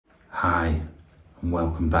Hi, and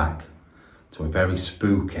welcome back to a very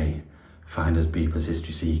spooky Findersbeepers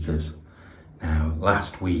History Seekers. Now,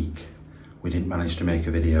 last week we didn't manage to make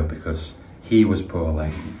a video because he was poorly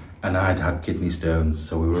and I'd had kidney stones,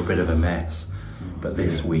 so we were a bit of a mess. But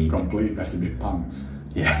this week... Complete mess of your pants.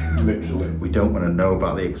 Yeah. Literally. We don't want to know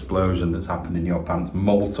about the explosion that's happened in your pants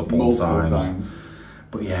multiple times.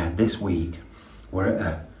 But yeah, this week we're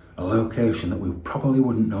at a location that we probably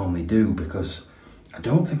wouldn't normally do because I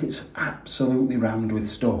don't think it's absolutely rammed with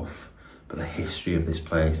stuff, but the history of this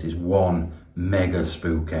place is one, mega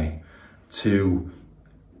spooky, two,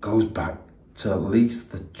 goes back to at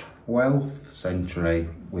least the 12th century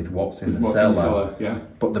with what's in the cellar. Yeah.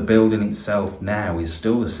 But the building itself now is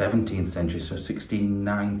still the 17th century, so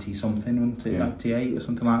 1690 something, wasn't it? 98 or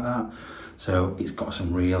something like that. So it's got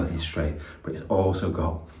some real history, but it's also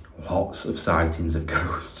got lots of sightings of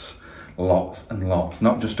ghosts. Lots and lots,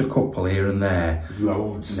 not just a couple here and there.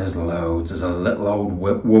 Loads. There's loads. There's a little old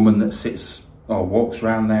woman that sits or walks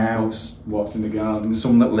around the house. Walks in the garden.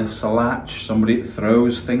 Some that lifts a latch. Somebody that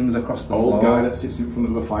throws things across the floor. Old guy that sits in front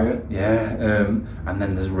of a fire. Yeah, and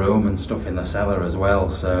then there's Roman stuff in the cellar as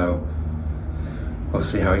well, so we'll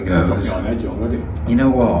see how it goes. Got an edge already. You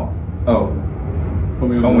know what?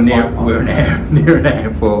 We're near an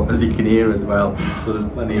airport, as you can hear as well, so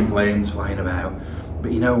there's plenty of planes flying about.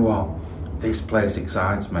 But you know what? This place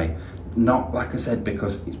excites me. Not, like I said,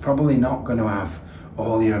 because it's probably not going to have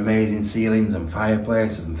all your amazing ceilings and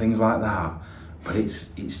fireplaces and things like that, but it's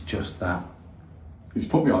just that. He's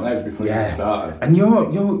put me on edge before you get started.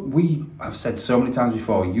 And we have said so many times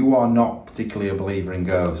before, you are not particularly a believer in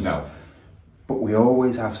ghosts. No. But we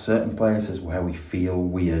always have certain places where we feel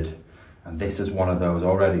weird. And this is one of those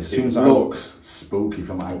already. As soon as it looks spooky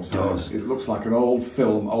from outside. It does. It looks like an old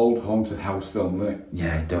film, old haunted house film, doesn't it?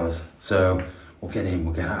 Yeah, it does. So we'll get in,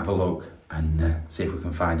 we'll get have a look and see if we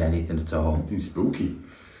can find anything at all. Anything spooky.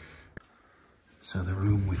 So the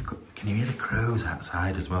room we've got, can you hear the crows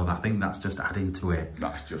outside as well? I think that's just adding to it.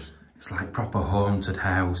 That's just... It's like proper haunted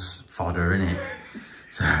house fodder, isn't it?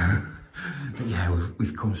 So, but yeah,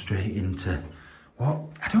 we've come straight into, what?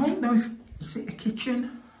 I don't know if, is it a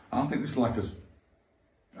kitchen? I think it's like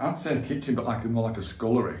I'd say a kitchen, but more like a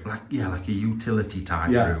scullery. Like a utility type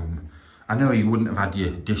room. I know you wouldn't have had your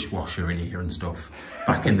dishwasher in here and stuff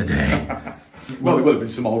back in the day. Well, it would have been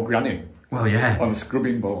some old granny. Well, yeah. On a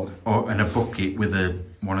scrubbing board. And a bucket with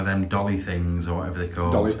one of them dolly things or whatever they're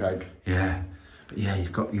called. Dolly peg. Yeah. But yeah,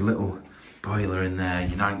 you've got your little boiler in there,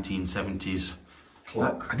 your 1970s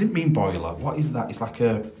clock. I didn't mean boiler. What is that? It's like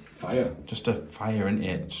a... Fire. Just a fire, isn't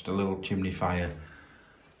it? Just a little chimney fire.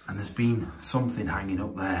 And there's been something hanging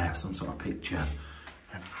up there, some sort of picture.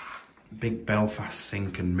 A big Belfast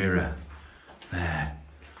sink and mirror there.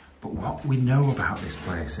 But what we know about this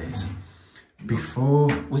place is, before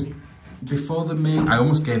the main, I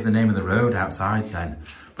almost gave the name of the road outside then,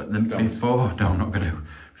 but before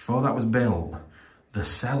that was built, the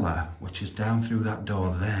cellar, which is down through that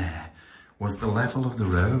door there, was the level of the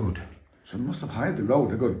road. So it must have hired the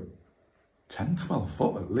road a good 10, 12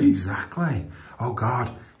 foot at least. Exactly. Oh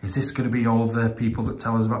God, is this going to be all the people that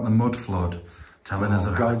tell us about the mud flood telling us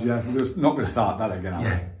about... Oh God, yeah, we're not going to start that again, are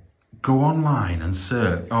we? Go online and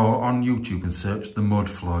search, or on YouTube and search the mud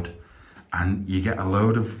flood, and you get a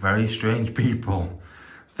load of very strange people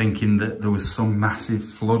thinking that there was some massive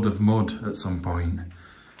flood of mud at some point.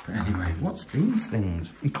 But anyway, what's these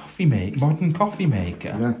things? Modern coffee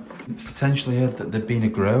maker. Yeah. Potentially heard that there'd been a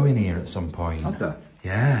grow in here at some point. Had there?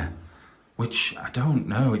 Yeah. Which, I don't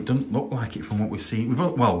know, it doesn't look like it from what we've seen.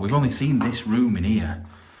 We've only seen this room in here,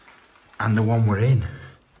 and the one we're in.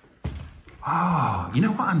 Oh, you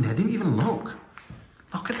know what, Andy, I didn't even look.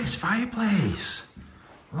 Look at this fireplace.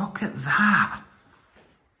 Look at that.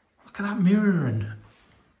 Look at that mirror, and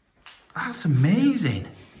that's amazing.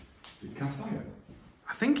 Is it cast iron?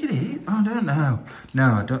 I think it is. Oh, I don't know.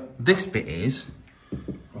 No, I don't. This bit is.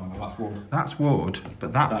 Oh, no, that's wood. That's wood,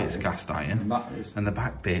 but that bit's cast iron. And that is. And the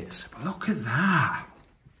back bits. But look at that.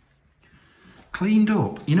 Cleaned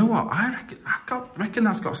up. You know what? I reckon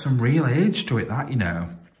that's got some real age to it, that, you know.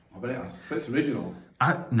 I bet it has. It's original.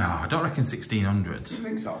 No, I don't reckon 1600s. You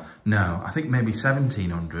think so? No, I think maybe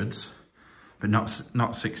 1700s, but not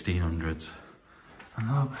 1600s.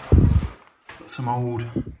 And look, got some old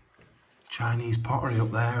Chinese pottery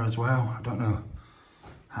up there as well. I don't know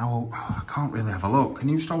how old. I can't really have a look. Can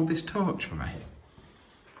you just hold this torch for me?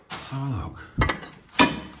 Let's have a look.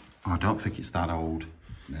 Oh, I don't think it's that old.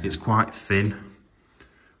 No. It's quite thin.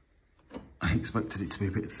 I expected it to be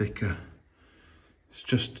a bit thicker. It's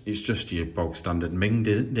just your bog standard Ming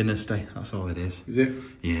dynasty. That's all it is. Is it?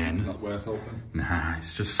 Yeah. Not worth open. Nah,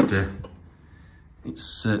 it's just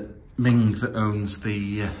it's Ming that owns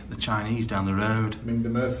the Chinese down the road. Ming the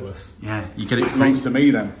Merciless. Yeah, you get it free. Belongs to me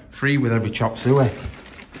then. Free with every chop suey.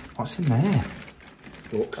 What's in there?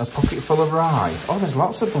 Books. A pocket full of rye. Oh, there's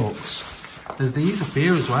lots of books. There's these up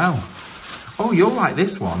here as well. Oh, you'll like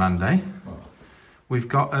this one, Andy. Oh. We've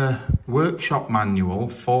got a workshop manual,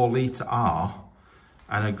 4 litre R,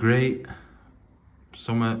 and a great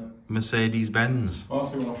summer Mercedes-Benz. Oh, I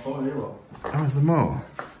see what I thought you were. Oh, is there more?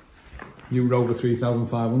 New Rover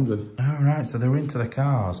 3500. Oh, right, so they were into the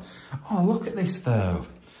cars. Oh, look at this, though.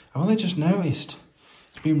 I've only just noticed.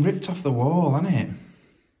 It's been ripped off the wall, hasn't it?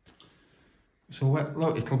 So,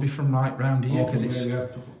 look, it'll be from right round here, because it's... Yeah,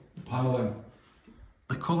 paneling.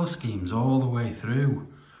 The colour scheme's all the way through.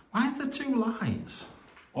 Why is there 2 lights?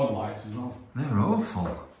 Odd lights as well. They're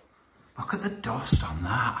awful. Look at the dust on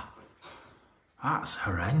that. That's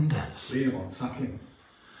horrendous. Seen them on sacking.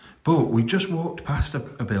 But we just walked past a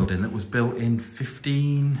building that was built in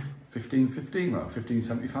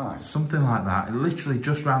 1575. something like that, literally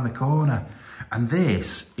just round the corner. And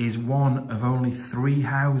this is one of only 3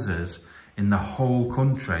 houses in the whole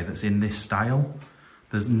country that's in this style.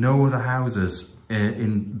 There's no other houses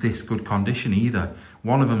in this good condition either.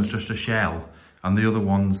 One of them's just a shell, and the other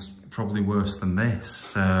one's probably worse than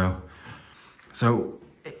this. So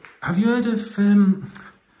have you heard of,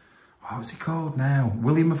 what's he called now?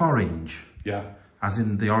 William of Orange? Yeah. As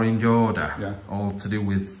in the Orange Order? Yeah. All to do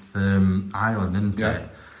with Ireland, isn't it?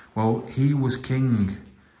 Well, he was king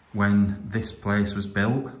when this place was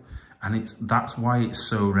built, and that's why it's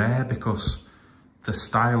so rare, because the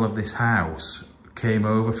style of this house came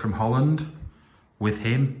over from Holland with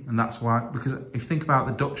him, and that's why, because if you think about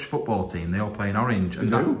the Dutch football team, they all play in orange,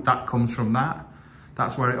 and that comes from that.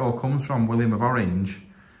 That's where it all comes from, William of Orange,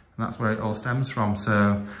 and that's where it all stems from.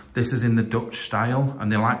 So this is in the Dutch style,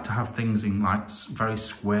 and they like to have things in like very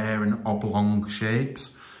square and oblong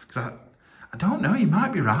shapes. Because I don't know, you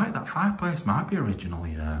might be right, that fireplace might be original,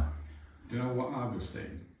 you know. Do you know what I've just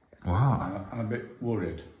seen? What? I'm a bit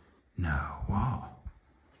worried. No, what?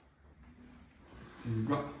 So you've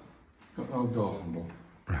got the old door handle.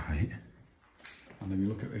 Right. And then you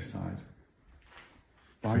look at this side.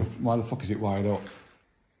 Why the fuck is it wired up?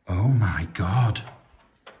 Oh my God.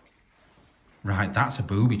 Right, that's a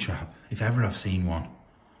booby trap, if ever I've seen one.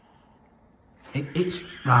 It's,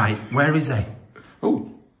 right, where is he?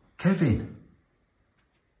 Oh. Kevin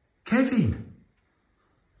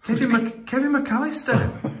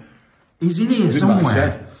McAllister. He's in here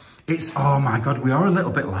somewhere. It's, oh my God, we are a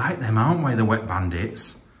little bit like them, aren't we, the wet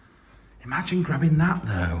bandits? Imagine grabbing that,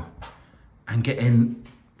 though, and getting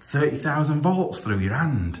 30,000 volts through your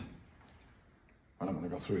hand. I don't want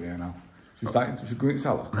to go through there now. Should we go in the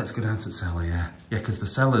cellar? Let's go down to the cellar, yeah. Yeah, because the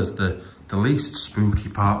cellar's the least spooky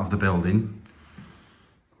part of the building.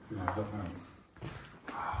 No, I don't know.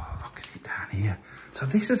 Oh, look at it down here. So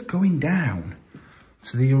this is going down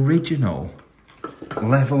to the original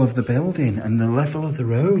level of the building and the level of the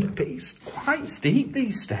road. But it's quite steep,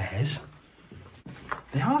 these stairs.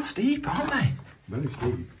 They are steep, aren't they? Very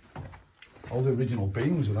steep. All the original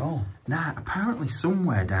beams and all. Now, apparently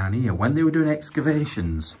somewhere down here, when they were doing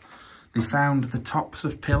excavations, they found the tops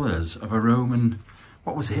of pillars of a Roman...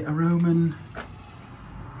 What was it? A Roman...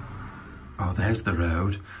 Oh, there's the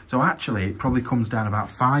road. So actually, it probably comes down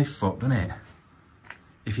about 5 foot, doesn't it?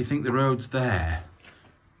 If you think the road's there...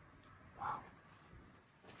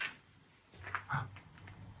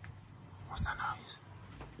 What's that noise?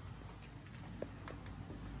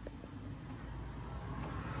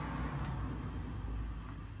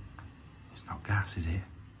 It's not gas, is it?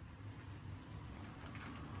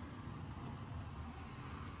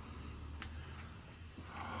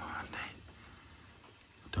 Oh, Andy.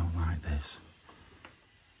 I don't like this.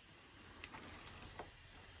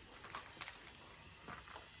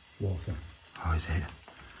 Water. Oh, is it?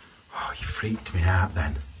 Oh, you freaked me out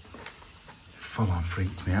then. Full on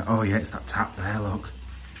freaked me out. Oh yeah, it's that tap there, look.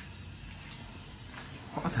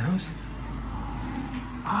 What are those?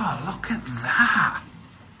 Oh, look at that.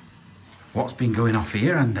 What's been going off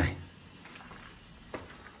here, Andy?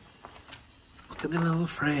 Look at the little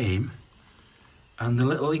frame and the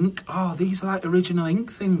little ink. Oh, these are like original ink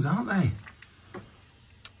things, aren't they?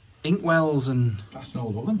 Ink wells and... That's an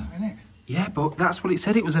old oven, that, isn't it? Yeah, but that's what it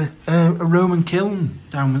said. It was a Roman kiln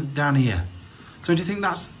down here. So do you think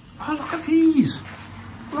that's... Oh, look at these.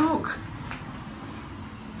 Look.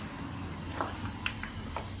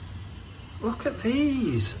 Look at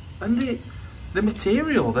these. And the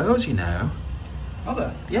material, those, you know. Are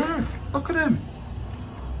they? Yeah, look at them.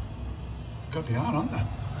 God, they are, aren't they?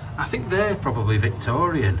 I think they're probably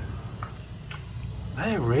Victorian.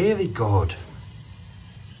 They're really good.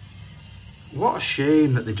 What a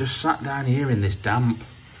shame that they just sat down here in this damp.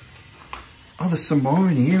 Oh, there's some more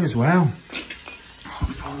in here as well. Oh, I'm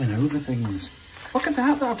falling over things. Look at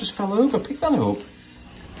that I've just fell over. Pick that up.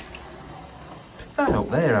 Pick that up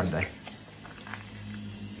there, Andy.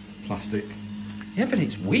 Plastic. Yeah, but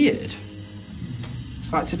it's weird.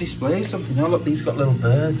 It's like to display something. Oh, look, these got little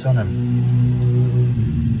birds on them.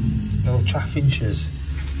 Little chaffinches.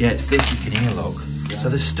 Yeah, it's this you can hear, look. Yeah. So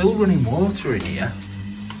there's still running water in here.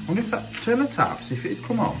 I wonder if that... Turn the tap, see if it'd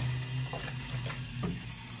come on.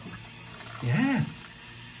 Yeah.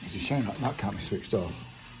 It's a shame that can't be switched off.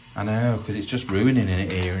 I know, because it's just ruining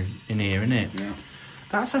it here, isn't it? Yeah.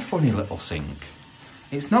 That's a funny little sink.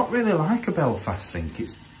 It's not really like a Belfast sink.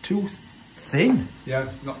 It's too thin. Yeah,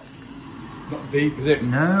 it's not deep, is it?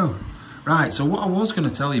 No. Right, so what I was going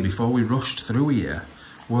to tell you before we rushed through here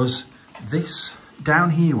was this, down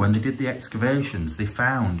here when they did the excavations, they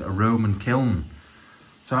found a Roman kiln.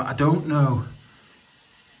 So I don't know,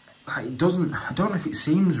 like I don't know if it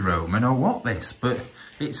seems Roman or what this, but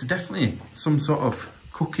it's definitely some sort of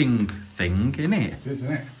cooking thing, isn't it? It is,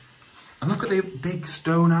 isn't it? And look at the big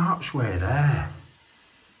stone archway there.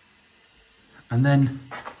 And then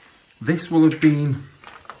this will have been,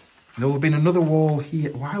 there will have been another wall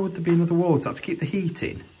here. Why would there be another wall? Is that to keep the heat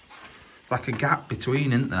in? It's like a gap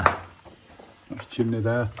between, isn't there? That's chimney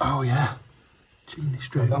there. Oh yeah, chimney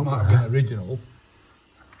straight well, up that might there. have been original.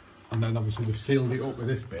 And then obviously they've sealed it up with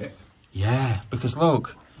this bit. Yeah, because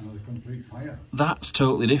look, and the complete fire. That's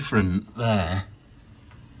totally different there.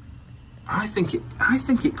 I think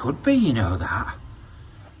it could be, you know, that.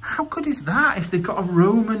 How good is that if they've got a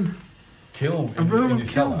Roman kiln? A Roman kiln.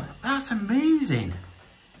 Cellar. That's amazing.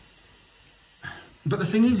 But the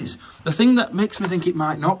thing is, the thing that makes me think it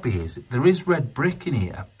might not be is there is red brick in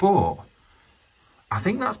here, but I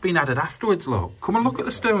think that's been added afterwards. Look, come and look at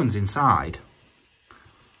the stones inside.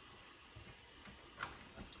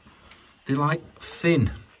 They're like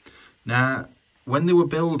thin. Now, when they were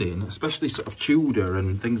building, especially sort of Tudor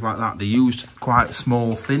and things like that, they used quite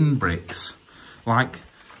small, thin bricks, like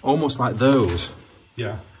almost like those.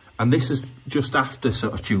 Yeah. And this is just after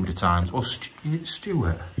sort of Tudor times, or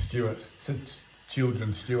Stuart. Stuart's,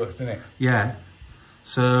 children Stuart's, isn't it? Yeah.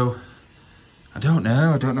 So I don't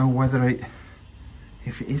know whether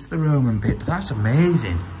if it is the Roman bit, but that's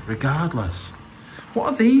amazing. Regardless,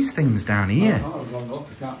 what are these things down here? Oh, look,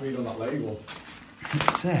 I can't read on that label. It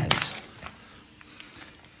says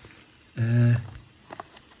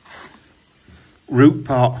root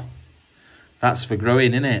pot. That's for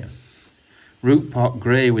growing, isn't it? Root pot,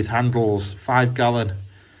 grey with handles, 5 gallon,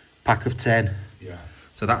 pack of 10. Yeah.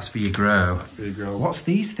 So that's for your grow. For your grow. What's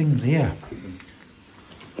these things here?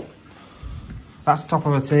 That's the top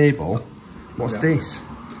of a table. What's this?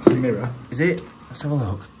 It's a mirror. Is it? Let's have a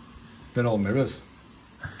look. They're all mirrors.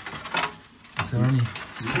 Is there any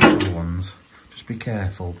special ones? Just be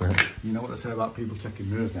careful, but... You know what they say about people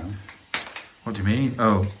taking mirrors down? What do you mean?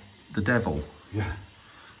 Oh, the devil. Yeah.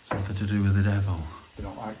 Something to do with the devil. They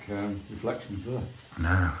don't like reflections, do they? I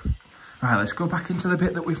know. Right, let's go back into the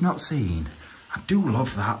bit that we've not seen. I do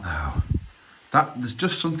love that, though. There's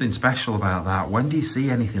just something special about that. When do you see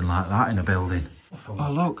anything like that in a building?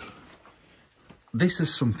 Oh, look. This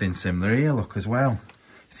is something similar here, look, as well.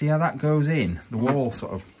 See how that goes in? The wall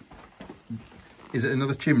sort of... Is it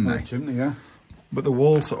another chimney? Another chimney, yeah. But the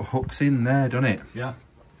wall sort of hooks in there, doesn't it? Yeah.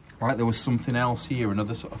 Like there was something else here,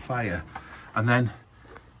 another sort of fire. And then,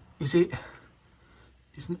 is it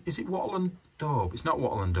wattle and daub? It's not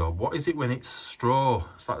wattle and daub. What is it when it's straw?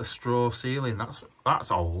 It's like the straw ceiling.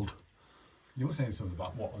 That's old. You were saying something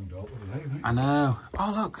about wattle and daub the other day, weren't you? I know.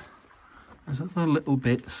 Oh, look. There's other little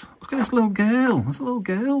bits. Look at this little girl. There's a little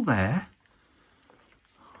girl there.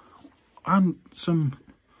 And some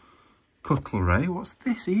cutlery. What's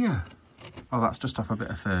this here? Oh, that's just off a bit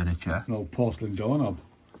of furniture. An old porcelain doorknob.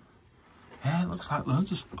 Yeah, it looks like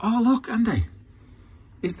loads of... Oh, look, Andy.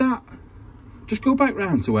 Is that... Just go back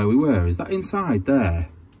round to where we were. Is that inside there?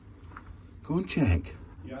 Go and check.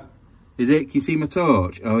 Yeah. Is it? Can you see my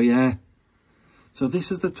torch? Oh, yeah. So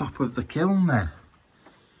this is the top of the kiln then.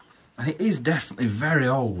 And it is definitely very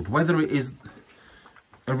old. Whether it is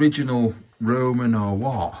original Roman or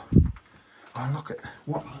what. Oh, look at...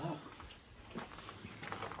 What?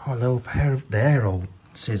 Oh, a little pair of their old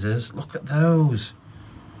scissors. Look at those.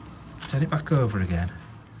 Turn it back over again.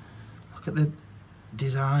 Look at the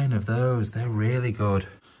design of those. They're really good.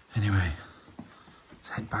 Anyway, let's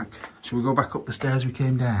head back. Shall we go back up the stairs we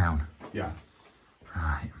came down? Yeah.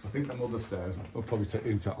 Right. I think them other stairs will probably take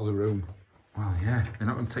you into that other room. Well, yeah. They're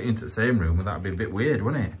not going to take you into the same room, but that would be a bit weird,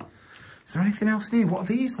 wouldn't it? Is there anything else in here? What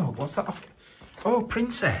are these, though? What's that off? Oh,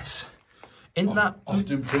 princess. Isn't that...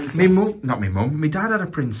 Austin princess? Me mum, not me mum, my dad had a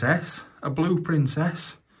princess, a blue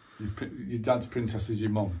princess. Your dad's princess is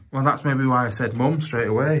your mum? Well, that's maybe why I said mum straight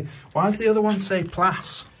away. Why does the other one say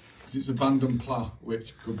Plas? Because it's abandoned plat,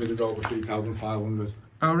 which could bid at over 3,500.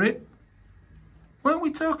 Oh, right. What are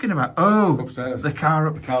we talking about? Oh, upstairs. The car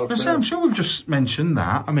up. The car upstairs. I'm sure we've just mentioned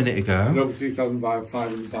that a minute ago. Over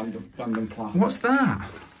 3,500 abandoned plat. What's that?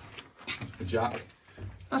 A jack.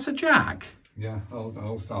 That's a jack? Yeah, an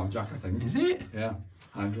all-star jack, I think. Is it? Yeah,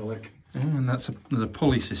 hydraulic. Oh, and there's a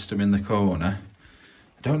pulley system in the corner.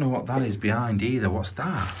 I don't know what that is behind either. What's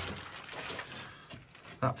that?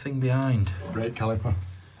 That thing behind. Brake caliper.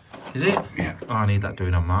 Is it? Yeah. Oh, I need that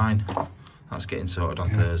doing on mine. That's getting sorted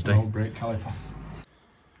on Thursday. Old brake caliper.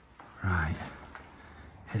 Right.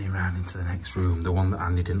 Heading round into the next room, the one that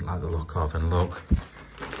Andy didn't like the look of. And look,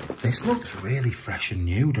 this looks really fresh and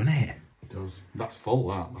new, doesn't it? It does. That's full,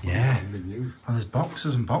 that. That's yeah. Been used. Well, there's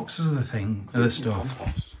boxes and boxes of the stuff.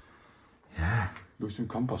 Compost. Yeah. Do some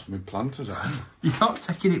compost for my planters, I think. You're not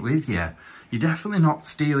taking it with you. You're definitely not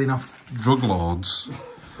stealing off drug lords.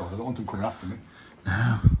 God, I don't want them coming after me.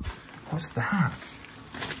 No. What's that?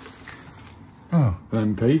 Oh.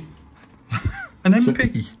 An MP. An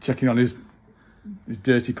MP? Checking on his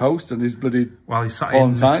dirty post and his bloody while he's sat on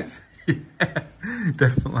in... sites. Yeah,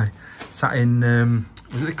 definitely. Sat in,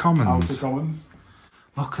 was it the Commons? Outer Commons.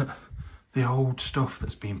 Look at the old stuff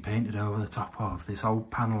that's been painted over the top of, this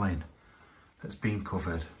old panelling that's been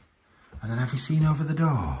covered. And then have you seen over the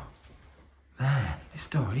door? There, this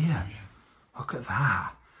door here. Look at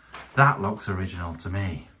that. That looks original to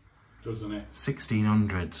me. Doesn't it?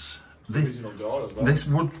 1600s. Original door as well. This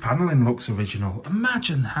wood panelling looks original.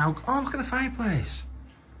 Imagine how... Oh, look at the fireplace.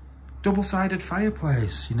 Double-sided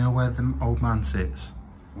fireplace. You know where the old man sits?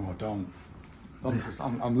 Oh, don't.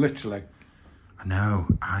 I'm literally... I know.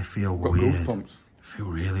 I feel got weird. goosebumps. I feel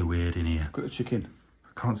really weird in here. Look at the chicken.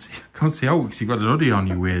 I can't see out because you've got an hoodie on,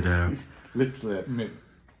 you weirdo. It's literally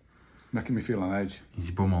making me feel on edge. Is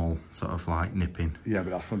your bum all sort of like nipping? Yeah, but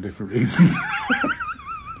that's for different reasons.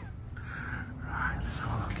 Right, let's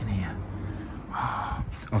have a look in here.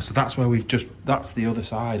 Oh, so that's where we've just... That's the other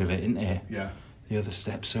side of it, isn't it? Yeah. The other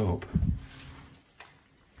steps up.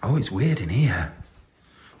 Oh, it's weird in here.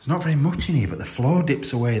 There's not very much in here, but the floor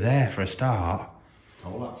dips away there for a start.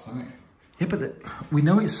 Oh, that's isn't it? Yeah, but we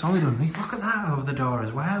know it's solid underneath. Look at that over the door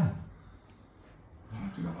as well. Why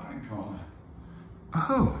have you got that in corner?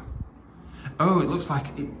 Oh. Oh, it looks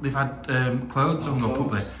like they've had clothes hung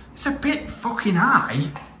up there. It's a bit fucking high.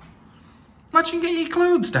 Imagine getting your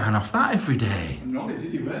clothes down off that every day. No, it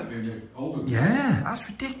did you better being older. Yeah, that's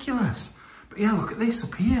ridiculous. But yeah, look at this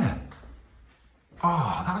up here.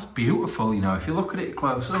 Oh, that's beautiful, you know, if you look at it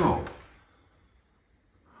close up.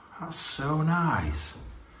 That's so nice.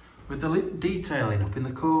 With the detailing up in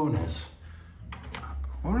the corners.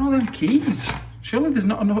 What are all them keys? Surely there's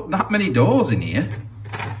not that many doors in here.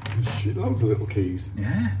 Shit, loads of little keys.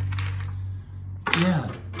 Yeah. Yeah.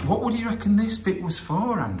 What would you reckon this bit was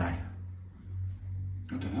for, Andy? I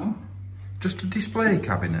don't know. Just a display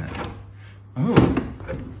cabinet. Oh.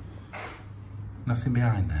 Nothing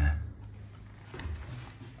behind there.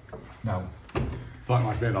 No. Thought it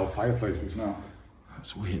might be an old fireplace, but it's not.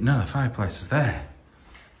 That's weird. No, the fireplace is there.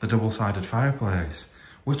 The double-sided fireplace.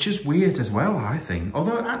 Which is weird as well, I think.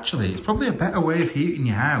 Although, actually, it's probably a better way of heating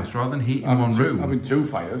your house rather than heating one room. Having two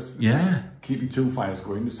fires. Yeah. Keeping two fires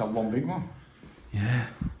going, just have one big one. Yeah.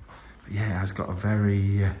 But yeah, it has got a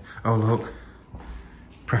very... oh, look.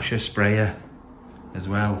 Pressure sprayer as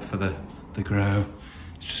well for the grow.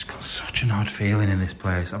 It's just got such an odd feeling in this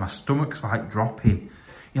place. And my stomach's like dropping.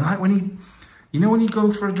 You know, like when when you go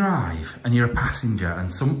for a drive and you're a passenger and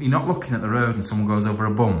you're not looking at the road and someone goes over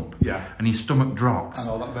a bump. Yeah. And your stomach drops.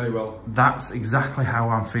 I know that very well. That's exactly how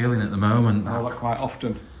I'm feeling at the moment. I know that quite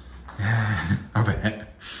often. Yeah, I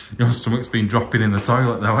bet. Your stomach's been dropping in the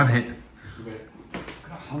toilet though, hasn't it? Just a bit. Look at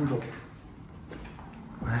that handle.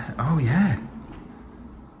 Where? Oh yeah.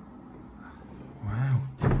 Wow.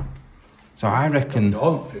 So I reckon...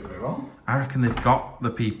 Don't fit very well. I reckon they've got the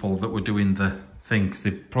people that were doing the thing, because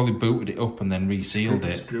they probably booted it up and then resealed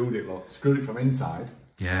it. Screwed it, look. Screwed it from inside.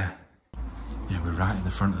 Yeah. Yeah, we're right in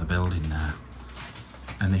the front of the building now.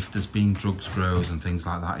 And if there's been drugs grows and things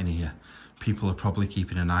like that in here, people are probably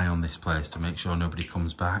keeping an eye on this place to make sure nobody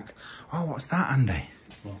comes back. Oh, what's that, Andy?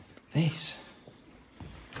 What? This.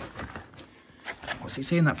 What's it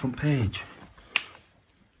saying, that front page?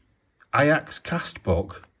 Ajax cast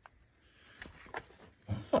book.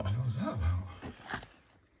 What was that about?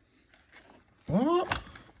 What?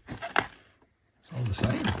 It's all the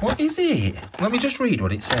same. What is it? Let me just read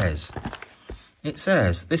what it says. It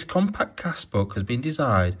says, this compact cast book has been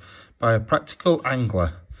designed by a practical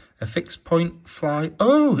angler. A fixed point fly.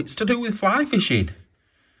 Oh, it's to do with fly fishing.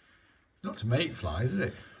 Not to make flies,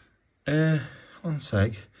 is it? One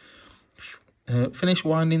sec. Finish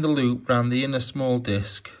winding the loop round the inner small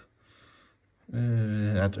disc.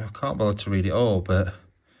 I can't bother to read it all, but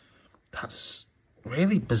that's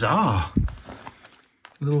really bizarre.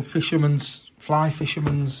 Little fly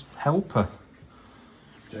fisherman's helper.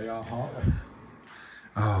 J.R. Hartley.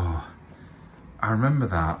 Oh, I remember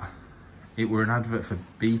that. It were an advert for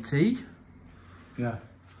BT. Yeah.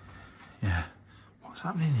 Yeah. What's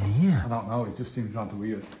happening in here? I don't know, it just seems rather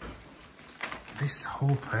weird. This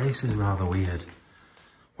whole place is rather weird.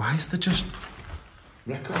 Why is there just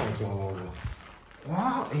Records all over.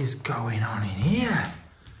 What is going on in here?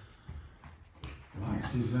 Right,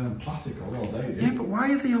 this is classical all day. Yeah, but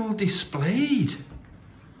why are they all displayed?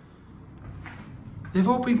 They've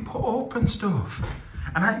all been put up and stuff.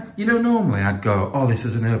 And normally I'd go, oh, this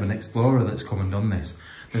is an urban explorer that's come and done this.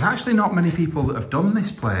 There's actually not many people that have done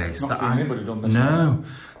this place. Not seen anybody done this. No.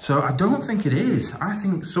 So I don't think it is. I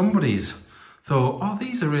think somebody's thought, oh,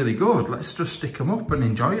 these are really good. Let's just stick them up and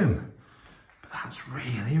enjoy them. But that's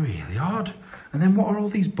really, really odd. And then what are all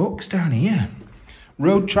these books down here?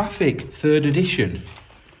 Road Traffic, 3rd edition.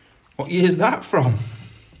 What year is that from?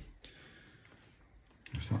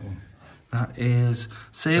 What's that one? That is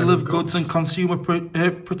Sale of Goods and Consumer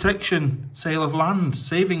Protection, Sale of Land,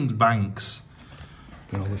 Savings Banks.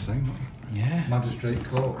 They're all the same, aren't they? Yeah. Magistrate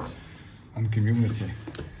Court and Community.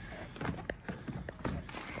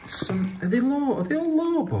 Are they all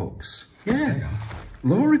law books? Yeah. They are.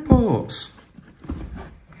 Law reports.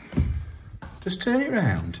 Just turn it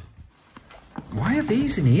round. Why are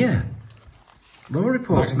these in here? Law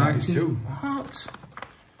reports 1992. What?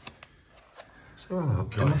 So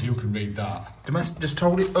look. God, you can read that. Just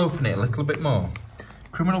open it a little bit more.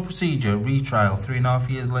 Criminal procedure, retrial, 3.5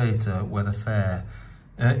 years later, weather fair.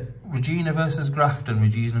 Regina versus Grafton,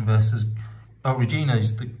 Regina versus... Oh, Regina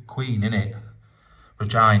is the queen, innit?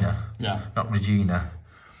 Regina. Yeah. Not Regina.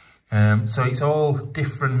 So it's all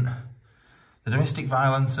different. The Domestic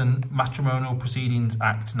Violence and Matrimonial Proceedings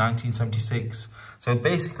Act 1976. So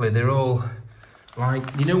basically they're all like,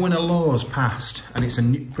 when a law's passed and it's a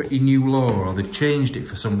pretty new law or they've changed it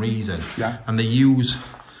for some reason. Yeah. And they use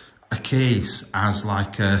a case as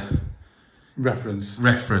like a reference.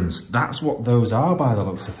 That's what those are by the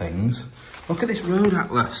looks of things. Look at this road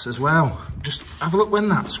atlas as well. Just have a look when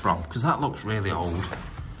that's from, because that looks really old.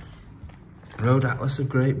 Road Atlas of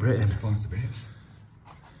Great Britain. Findersbeepers.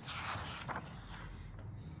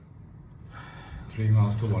 3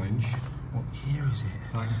 miles to 1 inch. What year is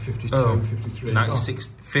it? 1952, 53.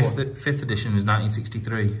 5th edition is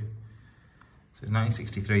 1963. So it's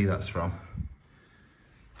 1963 that's from.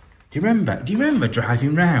 Do you remember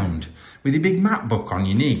driving round with your big map book on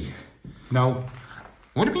your knee? No.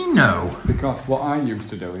 What do you mean no? Because what I used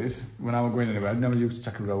to do is, when I was going anywhere, I never used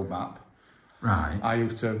to take a road map. Right. I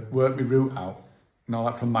used to work my route out.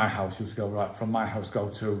 Like from my house, I used to go, right, from my house go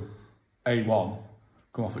to A1,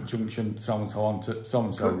 come off at junction so-and-so onto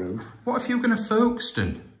so-and-so route. What if you were going to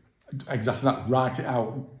Folkestone? Exactly that, write it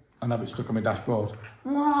out and have it stuck on my dashboard.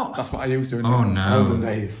 What? That's what I used to do in the olden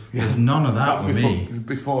days. Yeah. There's none of that with me.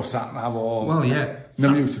 Before sat-nav or... Well, yeah.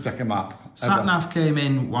 Never used to take a map. Sat-nav came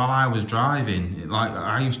in while I was driving. Like,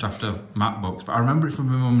 I used to have to have map books, but I remember it from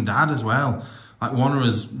my mum and dad as well. Like, one of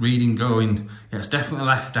us reading, going, yeah, it's definitely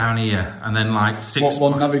left down here. And then, like,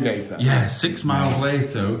 One navigator? Yeah, 6 miles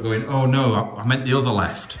later, going, oh, no, I meant the other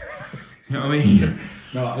left. You know what I mean?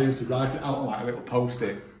 No, I used to write it out on, like, a little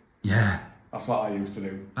post-it. Yeah. That's what I used to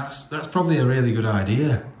do. That's probably a really good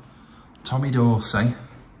idea. Tommy Dorsey.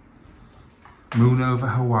 Moon over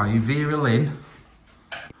Hawaii. Vera Lynn.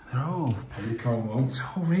 They're all... It's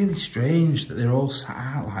all really strange that they're all sat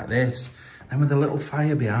out like this. And with a little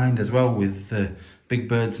fire behind as well, with the big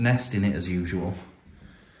bird's nest in it as usual.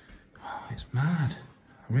 Oh, it's mad.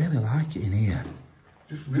 I really like it in here.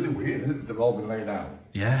 Just really weird, isn't it? They've all been laid out.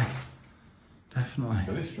 Yeah, definitely.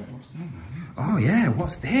 Very strange. What's down there? Oh yeah,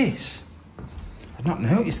 what's this? I've not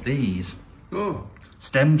noticed these. Oh.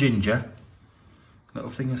 Stem ginger. Little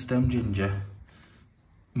thing of stem ginger.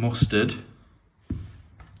 Mustard.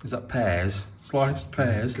 Is that pears? Sliced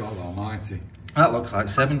pears. God almighty. That looks like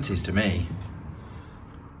 70s to me.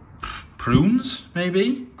 Prunes,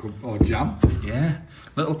 maybe? Or jam. Yeah.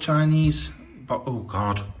 Little Chinese... Oh,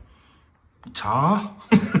 God. Tar?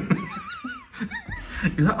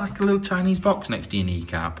 Is that like a little Chinese box next to your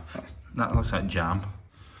kneecap? That looks like jam.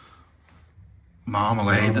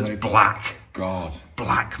 Marmalade that's black. God.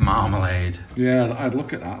 Black marmalade. Yeah, I'd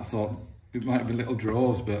look at that. I thought it might be little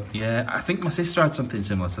drawers, but... Yeah, I think my sister had something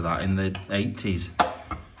similar to that in the 80s.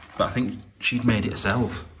 but I think she'd made it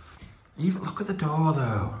herself. Even look at the door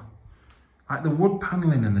though. Like the wood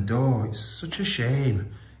panelling in the door, it's such a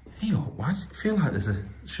shame. Hey, why does it feel like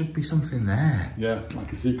should be something there? Yeah,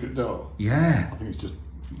 like a secret door. Yeah. I think it's just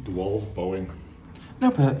the walls bowing.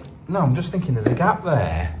 No, I'm just thinking there's a gap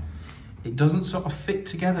there. It doesn't sort of fit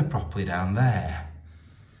together properly down there.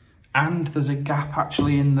 And there's a gap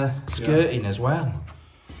actually in the skirting as well.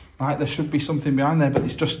 Like there should be something behind there, but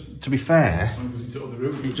it's just, to be fair,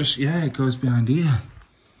 it just, yeah, it goes behind here,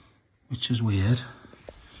 which is weird.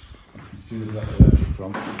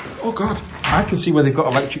 Oh God, I can see where they've got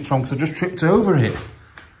electric from because I just tripped over it.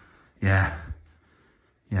 Yeah.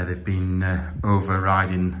 Yeah, they've been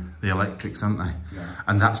overriding the electrics, haven't they? Yeah.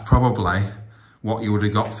 And that's probably what you would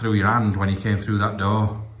have got through your hand when you came through that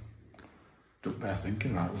door. Don't bear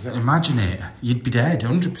thinking that, was it? Imagine it, you'd be dead,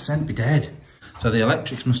 100% be dead. So the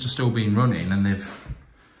electrics must have still been running and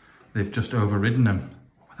they've just overridden them.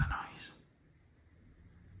 What was that noise?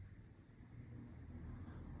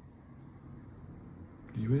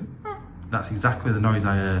 Did you hear it? That's exactly the noise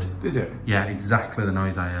I heard. Is it? Yeah, exactly the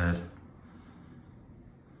noise I heard.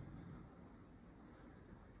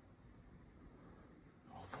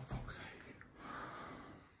 Oh, for fuck's sake.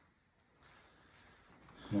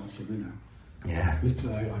 Not shivering now. Yeah.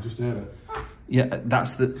 I just heard it. Yeah,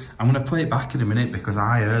 I'm going to play it back in a minute because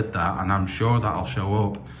I heard that and I'm sure that'll show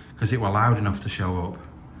up because it were loud enough to show up.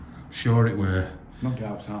 Sure it were. Not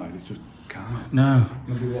outside, it's just cars. No.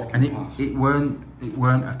 Nobody walking And past. it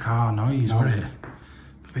weren't a car noise, were it?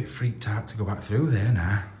 A bit freaked out to go back through there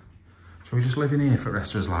now. Shall we just live in here for the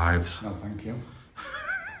rest of his lives? No, thank you.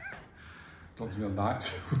 Don't think I'll die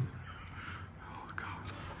too. Oh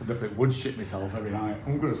God. I definitely would shit myself every night.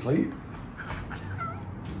 I'm going to sleep.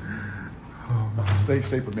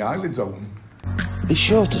 Stay with my eyelids open. Be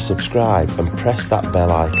sure to subscribe and press that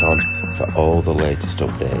bell icon for all the latest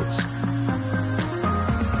updates.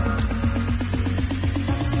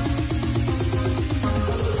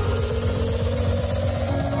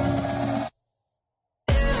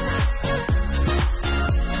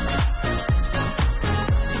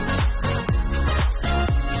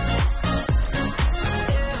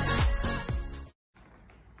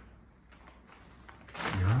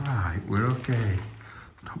 We're okay.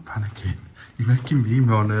 Stop panicking. You're making me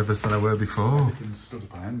more nervous than I were before. Everything's stood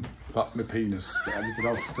up on end. Apart from my penis, but everything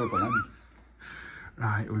else is stood up on end.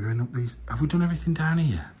 Right, we're going up these. Have we done everything down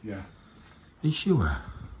here? Yeah. Are you sure?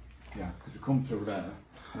 Yeah, because we come through there.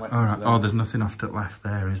 Alright, oh, there's nothing off to the left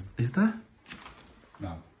there, is there?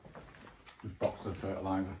 No. Just boxed of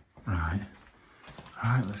fertiliser. Right.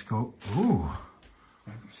 Right, let's go. Ooh.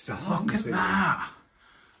 Look at that.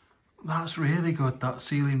 That's really good, that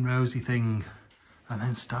ceiling rosy thing. And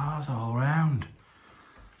then stars all around.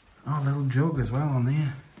 Oh, a little jug as well on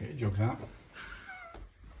there. Get your jugs out.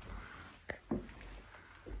 You're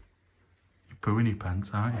pooing your pants,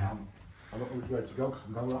 aren't you? I don't know which way to go because I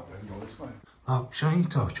can go that way and go this way. Look, shine your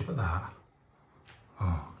torch up at that.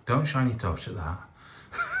 Oh, don't shine your torch at that.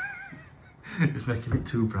 It's making it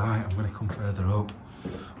too bright. I'm going to come further up.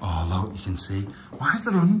 Oh, look, you can see. Why is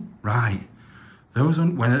there right. Those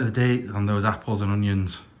when are the date on those apples and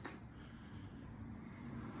onions?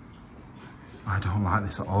 I don't like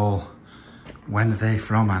this at all. When are they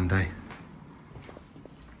from, Andy?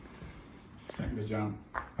 2nd of Jan.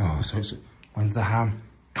 Oh, so it's when's the ham?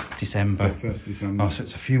 December. 1st December. Oh, so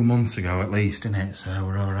it's a few months ago at least, isn't it? So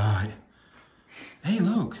we're all right. Hey,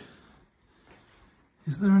 look.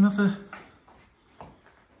 Is there another?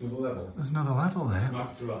 There's a level. There's another level there.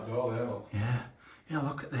 Back through that door there. Look. Yeah. Yeah,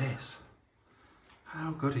 look at this.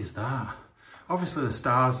 How good is that? Obviously the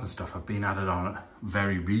stars and stuff have been added on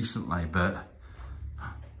very recently, but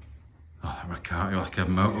oh, that car like a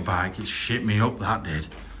motorbike, it shit me up, that did.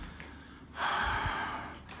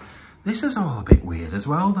 This is all a bit weird as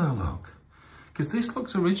well though, look. Because this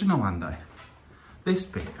looks original, Andy. This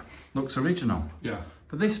bit looks original. Yeah.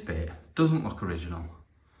 But this bit doesn't look original.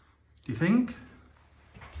 Do you think?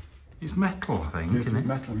 It's metal, I think, isn't it?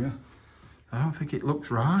 Metal, yeah. I don't think it looks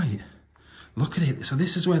right. Look at it. So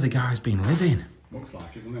this is where the guy's been living. Looks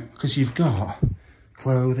like it, doesn't it? Because you've got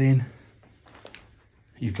clothing,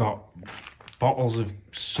 you've got bottles of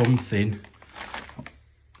something,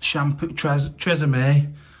 shampoo,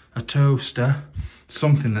 Tresemme, a toaster,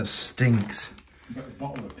 something that stinks. You've got a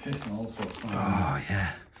bottle of piss and all sorts of things. Oh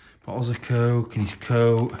yeah, bottles of Coke and his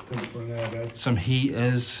coat, some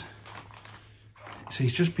heaters. So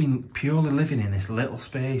he's just been purely living in this little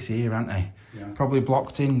space here, hasn't he? Yeah. Probably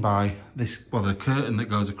blocked in by this, well, the curtain that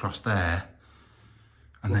goes across there.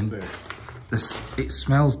 And what's then this, it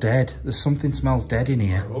smells dead. There's something smells dead in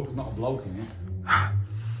here. I hope it's not a bloke in here.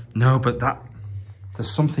 No, but that,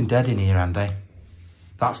 There's something dead in here, Andy.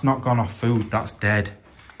 That's not gone off food, that's dead.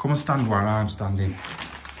 Come and stand where I'm standing.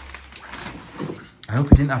 I hope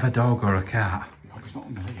he didn't have a dog or a cat. Oh, he's not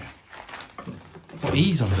under here. But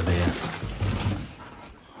he's under there.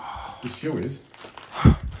 His shoe is.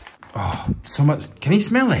 Oh, so much. Can you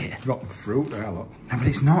smell it? Rotten fruit there, look. No, but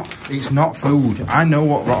it's not food. I know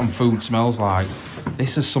what rotten food smells like.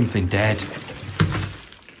 This is something dead.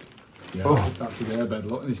 Yeah, oh. That's his airbed,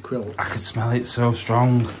 look at his quilt. I can smell it so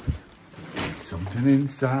strong. Something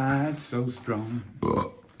inside so strong.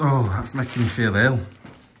 Oh, that's making me feel ill.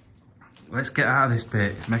 Let's get out of this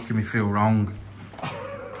bit. It's making me feel wrong.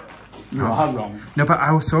 You are wrong. No, but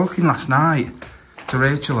I was talking last night to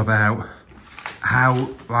Rachel about how,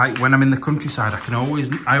 like, when I'm in the countryside,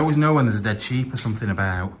 I always know when there's a dead sheep or something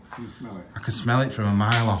about. Can you smell it? I can smell it from a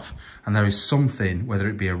mile off, and there is something, whether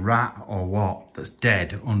it be a rat or what, that's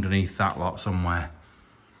dead underneath that lot somewhere.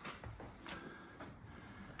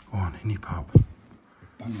 Go on, in you pop.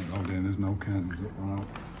 Bang it loud in, there's no curtains up right.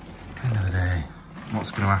 End of the day,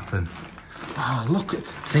 what's going to happen? Oh, look at,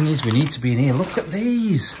 thing is, we need to be in here. Look at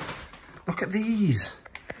these. Look at these.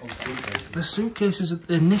 Oh, suitcases. The suitcases,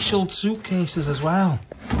 the initial suitcases as well.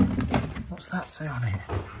 What's that say on it?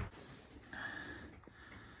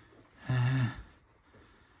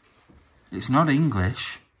 It's not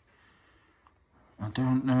English. I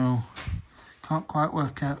don't know. Can't quite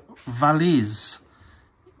work out. Valise.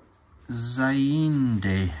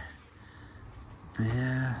 Zainde.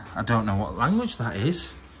 Beer. I don't know what language that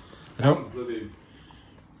is. I don't. Bloody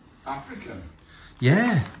African.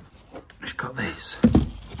 Yeah. We've got these.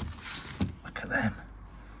 Look at them.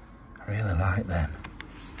 I really like them.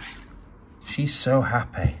 She's so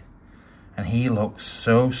happy. And he looks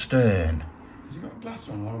so stern. Has he got glasses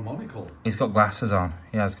on or a monocle? He's got glasses on.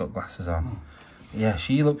 He has got glasses on. Yeah,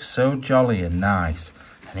 she looks so jolly and nice.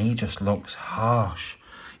 And he just looks harsh.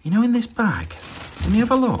 You know, in this bag, can you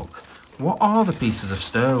have a look? What are the pieces of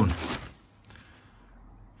stone?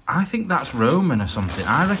 I think that's Roman or something.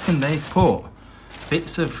 I reckon they've put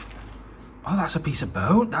bits of... Oh, that's a piece of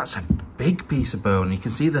bone. That's a big piece of bone. You can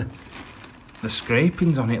see the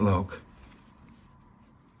scrapings on it, look.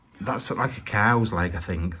 That's like a cow's leg, I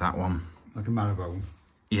think, that one. Like a marrow.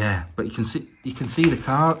 Yeah, but you can see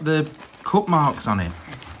the cut marks on it.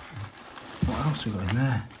 What else we got in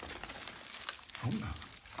there? Oh, no.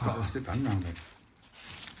 It's got a elastic band round it.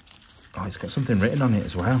 Oh, it's got something written on it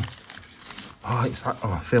as well. Oh, it's like,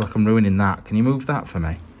 oh, I feel like I'm ruining that. Can you move that for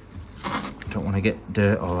me? I don't want to get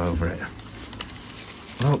dirt all over it.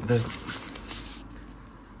 Look, it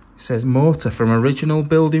says mortar from original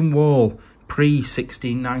building wall,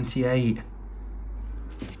 pre-1698.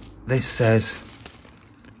 This says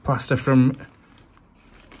plaster from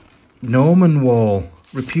Norman wall,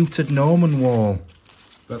 reputed Norman wall.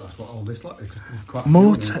 But that's what all this like. It's quite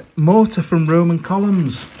mortar from Roman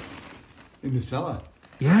columns. in the cellar.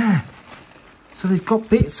 Yeah. So they've got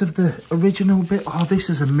bits of the original bit. Oh, this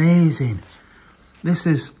is amazing. This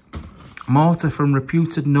is mortar from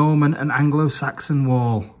reputed Norman and Anglo-Saxon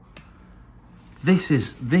wall. This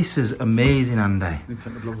is amazing, Andy.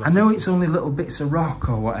 I know it's only little bits of rock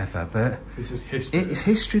or whatever, but this is history. It's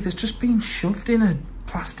history that's just been shoved in a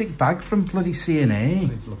plastic bag from bloody CNA. I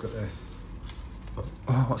need to look at this.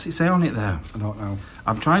 Oh, what's it say on it though? I don't know.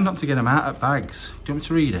 I'm trying not to get them out of bags. Do you want me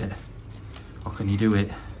to read it? Or can you do it?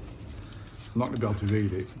 I'm not going to be able to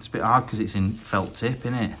read it. It's a bit hard because it's in felt tip,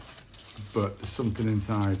 innit? But there's something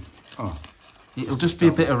inside. Oh. It'll just be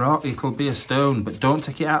a bit of rock, it'll be a stone, but don't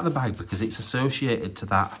take it out of the bag because it's associated to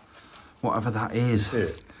that, whatever that is.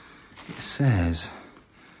 It says,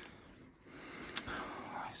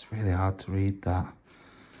 it's really hard to read that.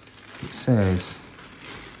 It says,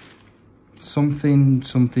 something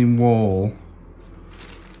wall.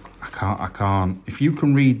 I can't. If you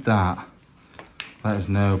can read that, let us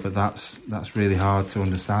know, but that's really hard to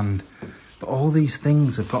understand. But all these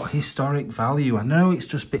things have got historic value. I know it's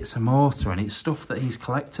just bits of mortar and it's stuff that he's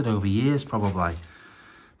collected over years probably.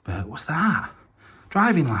 But what's that?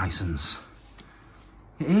 Driving licence.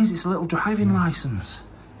 It is, it's a little driving licence.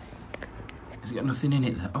 Has it got nothing in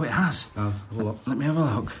it there? Oh, it has. Have a look. Let me have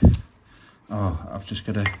a look. Oh, I've just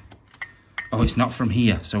got to... Oh, it's not from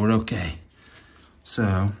here, so we're okay.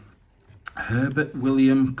 So, Herbert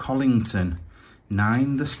William Collington,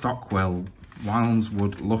 9 the Stockwell,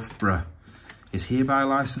 Wilmswood, Loughborough, is hereby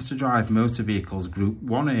licensed to drive motor vehicles Group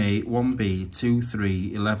 1A, 1B, 2,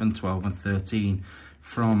 3, 11, 12 and 13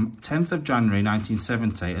 from 10th of January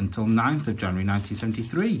 1970 until 9th of January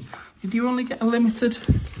 1973. Did you only get a limited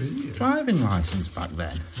driving licence back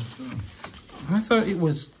then? I thought it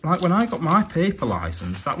was, like when I got my paper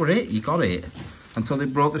licence, that were it, you got it. until they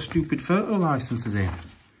brought the stupid photo licenses in.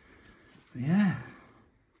 But yeah,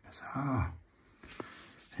 bizarre.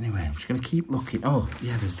 Anyway, I'm just going to keep looking. Oh,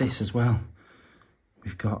 yeah, there's this as well.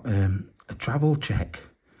 We've got a travel check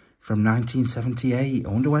from 1978. I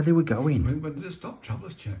wonder where they were going. When did it stop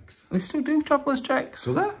travellers checks? They still do travellers checks.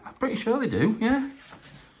 Do they? I'm pretty sure they do, yeah.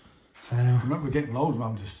 So, I remember getting loads of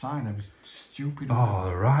them to sign. It was stupid. oh,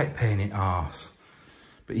 the right pain in arse.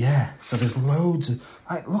 But yeah, so there's loads of,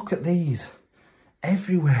 like, look at these.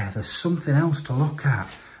 Everywhere there's something else to look at.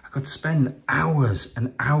 I could spend hours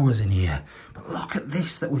and hours in here. But look at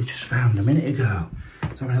this that we just found a minute ago.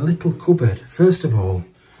 So in a little cupboard. First of all,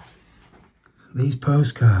 these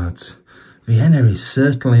postcards. Vienna is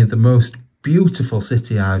certainly the most beautiful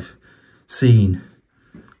city I've seen.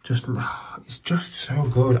 It's just so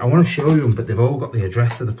good. I want to show you them, but they've all got the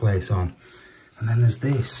address of the place on. And then there's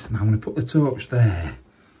this. And I'm going to put the torch there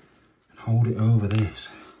and hold it over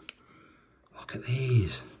this. Look at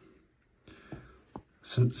these.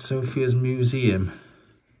 St. Sophia's Museum.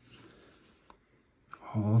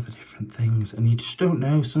 All the different things. And you just don't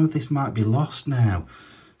know. Some of this might be lost now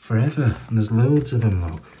forever. And there's loads of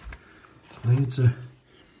them, look. There's loads of...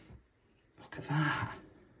 Look at that.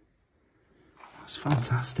 That's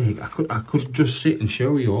fantastic. I could just sit and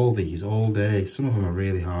show you all these all day. Some of them are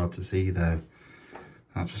really hard to see though.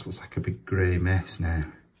 That just looks like a big grey mess now.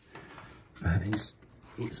 But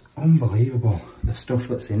it's unbelievable, the stuff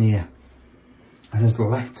that's in here. And there's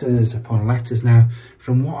letters upon letters now.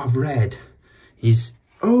 From what I've read,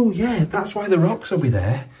 oh yeah, that's why the rocks will be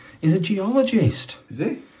there. He's a geologist. Is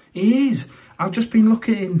he? He is. I've just been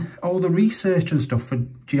looking in all the research and stuff for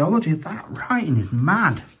geology. That writing is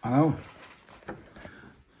mad. I know.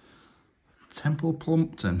 Temple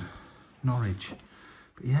Plumpton, Norwich.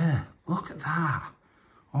 But yeah, look at that.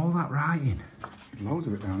 All that writing. There's loads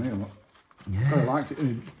of it down here, look. Yeah. I liked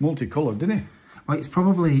it. Multicoloured, didn't he? Well, it's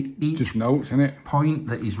probably each just notes, isn't it? point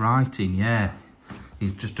that he's writing, yeah.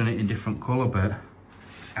 He's just done it in different colour, but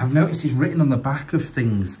I've noticed he's written on the back of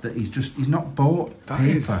things that he's not bought that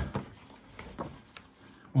paper.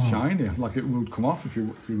 Shiny, like it would come off if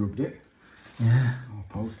you rubbed it. Yeah. Oh,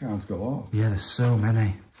 postcards go off. Yeah, there's so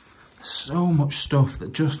many. There's so much stuff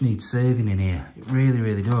that just needs saving in here. It really,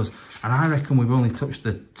 really does. And I reckon we've only touched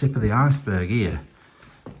the tip of the iceberg here.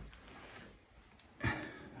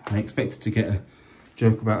 I expected to get a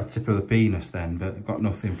joke about a tip of the penis then, but I've got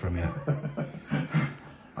nothing from you.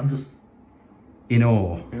 I'm just in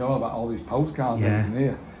awe. In awe about all these postcards in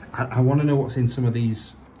here. I want to know what's in some of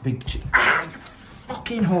these big... Ah, you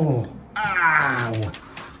fucking whore. Ow.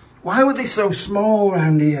 Why were they so small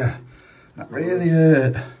around here? That really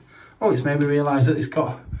hurt. Oh, it's made me realise that it's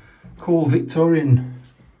got cool Victorian...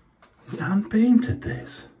 Is it hand-painted,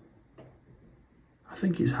 this? I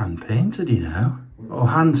think it's hand-painted, you know. Or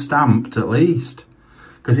hand-stamped, at least.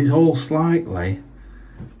 Because it's all slightly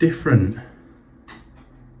different.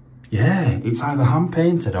 Yeah, it's either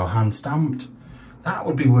hand-painted or hand-stamped. That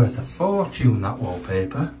would be worth a fortune, that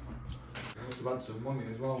wallpaper. I must have had some money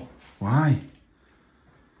as well. Why?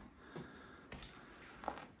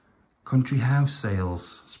 Country house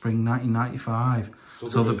sales, spring 1995.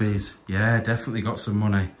 Sotheby's. Yeah, definitely got some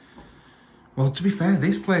money. Well, to be fair,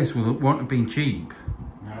 this place won't have been cheap.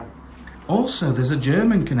 No. Also, there's a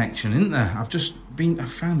German connection, isn't there? I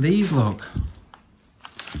found these, look.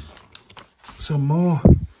 Some more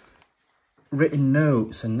written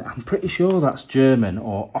notes, and I'm pretty sure that's German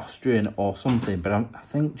or Austrian or something, but I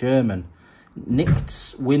think German.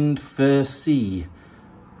 Nichts Wind für Sie.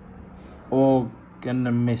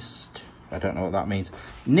 Organimist. I don't know what that means.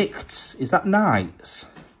 Nichts, is that nights?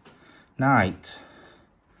 Night.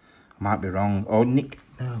 I might be wrong. Or nick,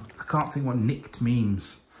 no, I can't think what nicht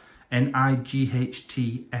means.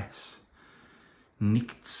 N-I-G-H-T-S.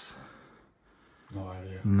 Nichts. No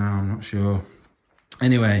idea. No, I'm not sure.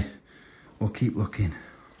 Anyway, we'll keep looking.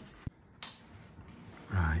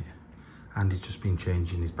 Right, Andy's just been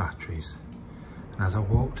changing his batteries. And as I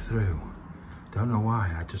walked through, don't know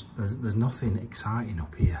why, there's nothing exciting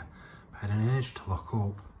up here. I had an urge to look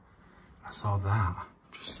up. I saw that,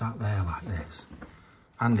 just sat there like this.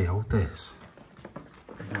 Andy, hold this.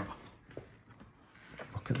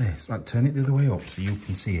 Look at this. Right, turn it the other way up so you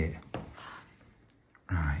can see it.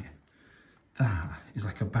 Right, that is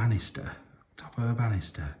like a banister, top of a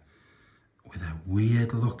banister, with a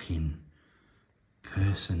weird looking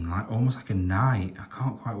person, like almost like a knight. I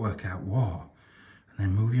can't quite work out what. And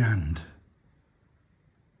then move your hand.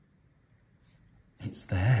 It's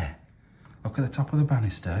there. Look at the top of the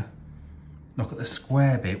banister. Look at the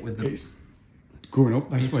square bit with the... It's going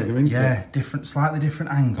up this way, isn't it? Yeah, slightly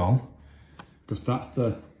different angle. Because that's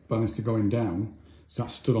the banister going down, so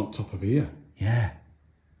that stood on top of here. Yeah.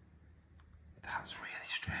 That's really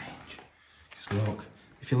strange. Because look,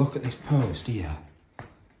 if you look at this post here,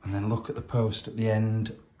 and then look at the post at the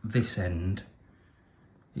end, this end,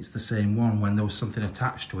 it's the same one when there was something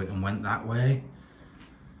attached to it and went that way.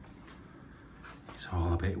 It's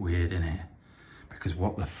all a bit weird, isn't it? Because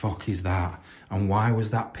what the fuck is that? And why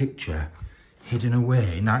was that picture hidden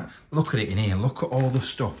away? Now, look at it in here. Look at all the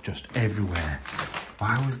stuff just everywhere.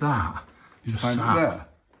 Why was that? You just find sat it there?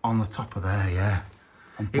 on the top of there, yeah.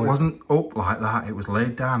 It wasn't up like that. It was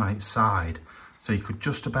laid down on its side. So you could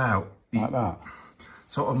just about... Like that?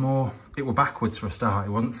 Sort of more... It were backwards for a start.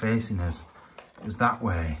 It wasn't facing us. It was that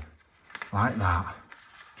way. Like that.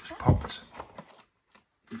 Just popped.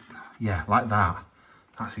 Yeah, like that.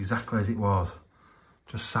 That's exactly as it was.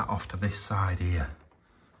 Just sat off to this side here.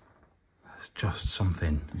 It's just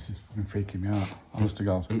something. This is fucking freaking me out. Honest to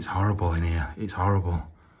God. It's horrible in here. It's horrible.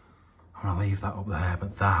 I'm going to leave that up there,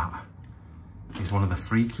 but that is one of the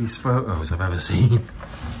freakiest photos I've ever seen.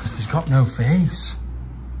 Because there's got no face.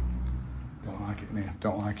 Don't like it in here.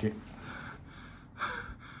 Don't like it.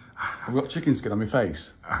 I've got chicken skin on my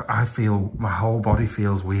face. I feel, my whole body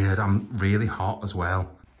feels weird. I'm really hot as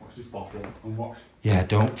well. Watch this bottle and watch. Yeah,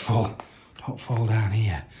 don't fall down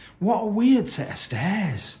here. What a weird set of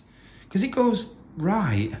stairs. Because it goes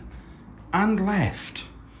right and left.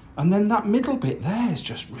 And then that middle bit there is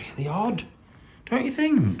just really odd. Don't you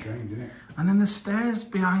think? Strange, isn't it? And then the stairs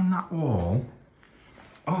behind that wall.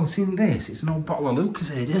 Oh, seen this? It's an old bottle of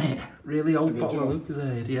Lucozade, isn't it? Really old bottle of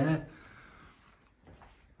Lucozade, yeah.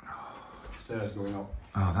 Stairs going up.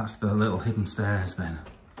 Oh, that's the little hidden stairs then.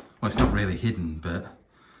 Well, it's not really hidden, but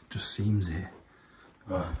just seems it.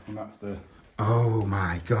 Oh, and that's the... Oh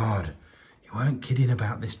my God. You weren't kidding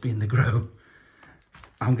about this being the grow.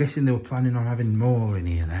 I'm guessing they were planning on having more in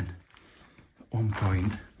here then. At one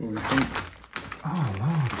point. What do you think? Oh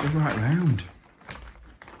Lord, it goes right round.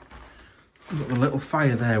 We've got the little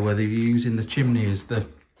fire there where they're using the chimney as the...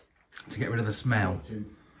 to get rid of the smell.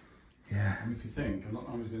 Yeah. And if you think, I'm not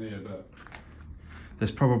honest in here, but...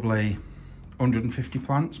 There's probably 150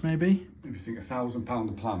 plants maybe. If you think £1,000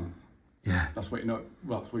 a plant, Yeah. that's what you know.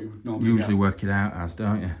 Well, that's what you would normally Usually get. work it out as,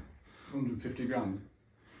 don't you? 150 grand.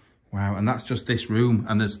 Wow, and that's just this room,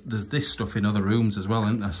 and there's this stuff in other rooms as well,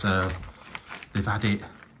 isn't there? So they've had it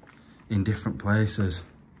in different places.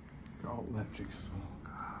 Got all electrics as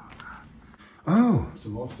well. Oh,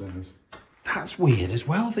 Some more stairs. that's weird as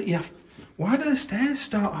well. That you have. Why do the stairs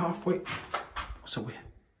start halfway? What's so weird?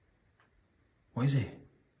 What is it?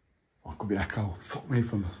 Oh, it could be echo. Fuck me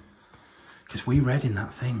from us. Because we read in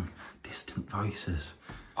that thing, distant voices.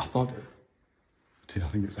 I thought it. Dude, I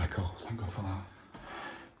think it's echo. Thank God for that.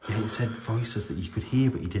 Yeah, it said voices that you could hear,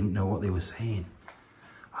 but you didn't know what they were saying.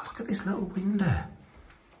 Oh, look at this little window.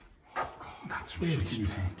 That's really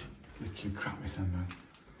strange. Literally crap me son, man.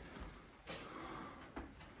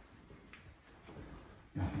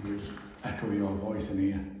 Yeah, I think we just echo your voice in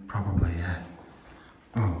here. Probably, yeah.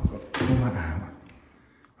 Oh, pull that out.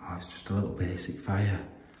 Oh, it's just a little basic fire.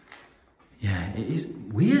 Yeah, it is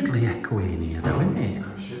weirdly echoey in here though, isn't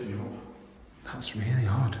it? Shit me up. That's really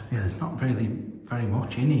odd. Yeah, there's not really very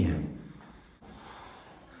much in here.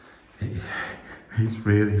 It's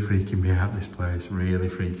really freaking me out, this place. Really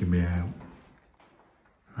freaking me out.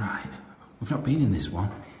 Right, we've not been in this one.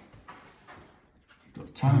 Got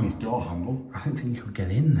a tiny door handle. I don't think you could get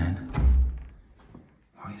in then.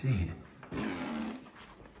 What is it?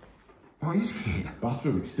 What is it?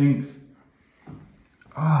 Bathroom, it stinks.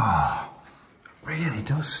 Oh, it really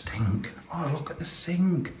does stink. Oh, look at the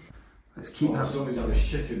sink. Let's keep that. Somebody's had a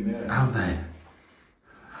shit in there. Out there.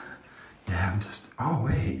 Yeah, I'm just... Oh,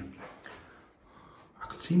 wait. I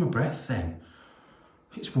could see my breath then.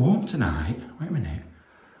 It's warm tonight. Wait a minute.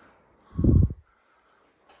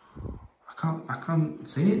 I can't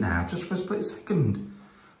see it now. Just for a split second.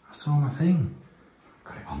 I saw my thing.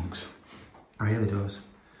 God, it honks. It really does.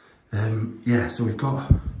 Yeah, so we've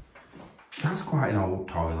got... That's quite an old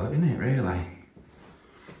toilet, isn't it, really?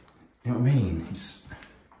 You know what I mean?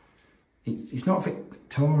 It's not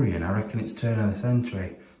Victorian, I reckon it's turn of the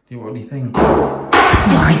century. What do you think?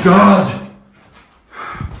 My God!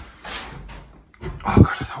 Oh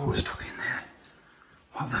God, I thought we were stuck in there.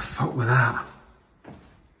 What the fuck was that?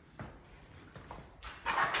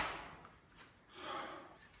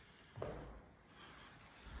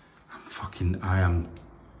 I am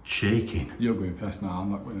shaking. You're going first now,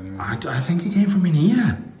 I'm not going anywhere. I think it came from in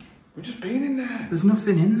here. We've just been in there. There's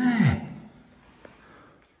nothing in there.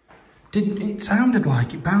 It sounded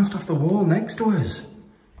like it bounced off the wall next to us.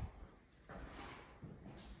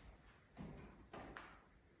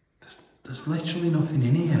 There's literally nothing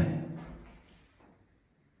in here.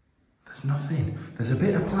 There's nothing. There's a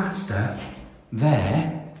bit of plaster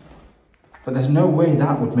there, but there's no way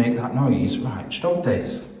that would make that noise. Right, stop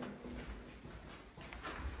this.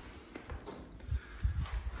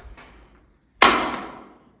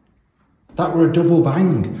 That were a double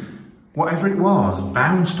bang. Whatever it was,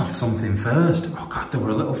 bounced off something first. Oh God, there were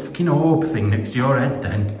a little fucking orb thing next to your head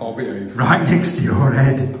then. I'll behave. Right next to your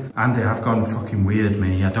head. Andy, I've gone fucking weird,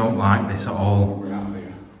 me. I don't like this at all. We're out of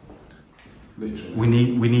here.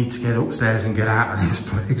 Literally. We need to get upstairs and get out of this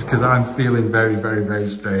place because I'm feeling very, very, very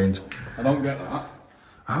strange. I don't get that.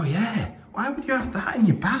 Oh yeah, why would you have that in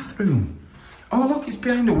your bathroom? Oh look, it's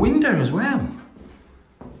behind a window as well.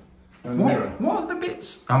 And a mirror. What are the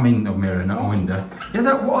bits? I mean, a mirror, not a window.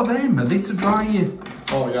 Yeah, what are them? Are they to dry you?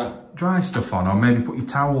 Oh yeah. Dry stuff on, or maybe put your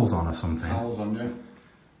towels on or something. Towels on, yeah.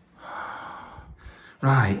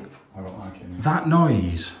 Right. I don't like it. That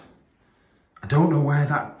noise. I don't know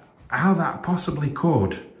how that possibly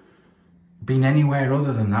could been anywhere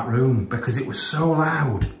other than that room because it was so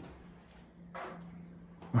loud.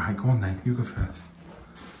 Right, go on then. You go first.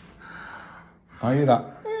 If I hear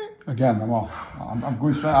that again, I'm off. I'm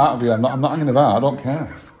going straight out of here. I'm not hanging about. I don't care.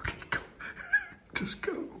 Fucking go. Just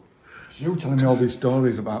go. It's you telling me all these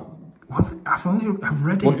stories about. Well, I've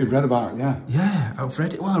read it. What you've read about, yeah. Yeah, I've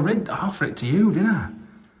read it. Well, I read half of it to you, didn't I?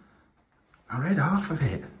 I read half of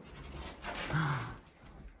it.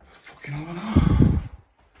 Fucking hell, I know.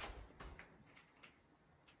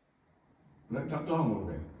 Let that door move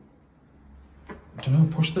in. I don't know,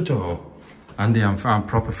 push the door. Andy, I'm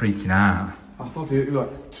proper freaking out. I thought you like.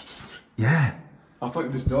 Yeah. I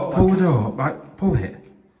thought this door. Pull the door, right, pull it.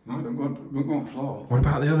 No, don't go on the floor. What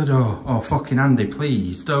about the other door? Oh, fucking Andy,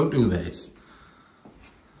 please, don't do this.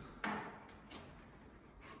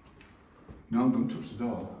 No, don't touch the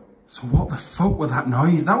door. So what the fuck was that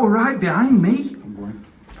noise? That were right behind me. I'm going.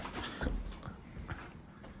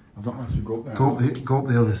 I don't know if you go up there. Go up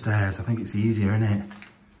the other stairs. I think it's easier, isn't it?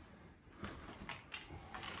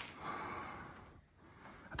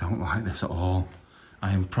 I don't like this at all.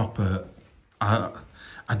 I am proper...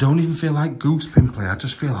 I don't even feel like goose pimply. I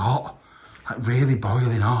just feel hot. Like really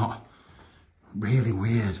boiling hot. Really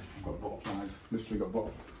weird. I've got butterflies. Literally got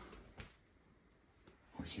butterflies.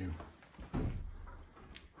 What's you?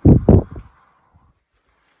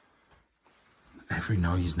 Every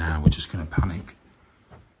noise now, we're just going to panic.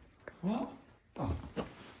 What? Oh.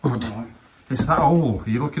 What? Right. It's that hole. Are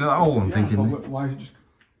you looking at that hole and Yeah, thinking... why is it just...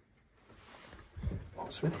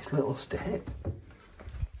 What's with this little step?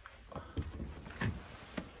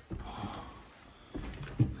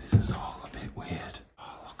 This is all a bit weird.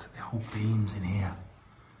 Oh, look at the old beams in here.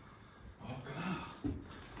 Oh, look at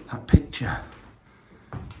that. That picture.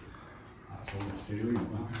 That's all the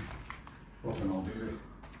ceiling. Looking all dizzy.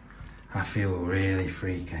 I feel really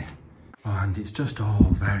freaky. Oh, and it's just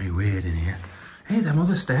all very weird in here. Hey, them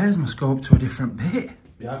other stairs must go up to a different bit.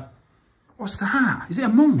 Yeah. What's that? Is it a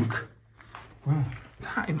monk? Where?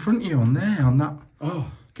 That in front of you on there, on that.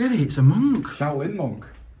 Oh. Get it, it's a monk. Shaolin monk.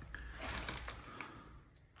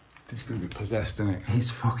 It's going to be possessed, isn't it?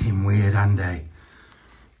 It's fucking weird, Andy.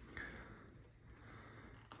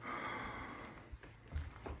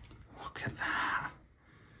 Look at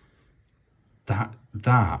that.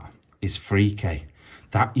 That is freaky.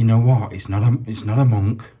 That, you know what? It's not a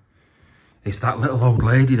monk. It's that little old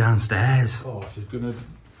lady downstairs. Oh, she's gonna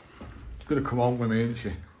come on with me, isn't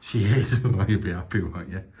she? She is. Well, you'll be happy, won't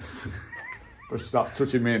you? But start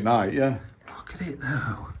touching me at night, yeah. Look at it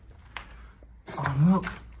though. Oh look,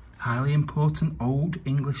 highly important old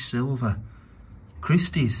English silver.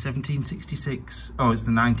 Christie's 1766. Oh, it's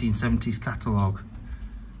the 1970s catalogue.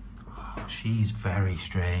 Oh, she's very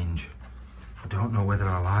strange. I don't know whether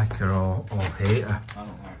I like her or hate her. I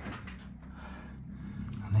don't like it.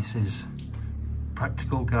 And this is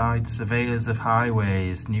Practical Guide, Surveyors of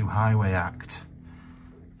Highways, New Highway Act.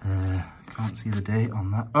 Can't see the date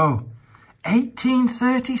on that. Oh,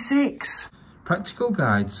 1836. Practical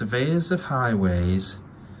Guide, Surveyors of Highways,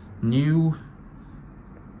 New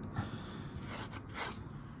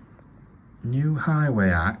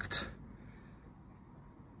Highway Act.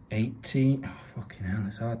 18, oh, fucking hell,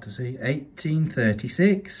 it's hard to see.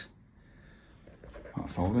 1836.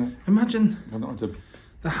 That's all it. Imagine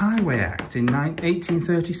the Highway Act in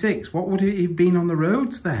 1836. What would it have been on the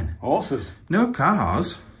roads then? Horses. No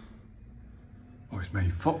cars. Oh, it's me.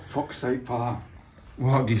 Fuck's sake for that.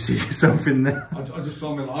 What, do you see yourself in there? I just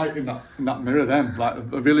saw my light in that mirror then, like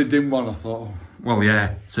a really dim one. I thought, oh. Well,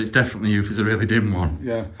 yeah, so it's definitely you if it's a really dim one.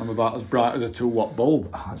 Yeah, I'm about as bright as a 2-watt bulb.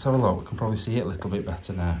 Oh, let's have a look. We can probably see it a little bit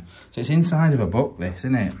better now. So it's inside of a book, this,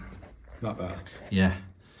 isn't it? Not bad. Yeah. It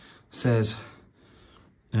says,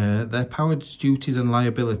 Their powers, duties and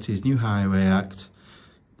liabilities, New Highway Act,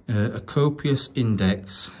 a copious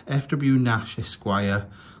index, F.W. Nash Esquire,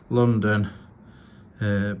 London,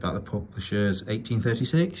 about the publishers,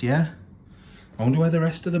 1836, yeah? I wonder where the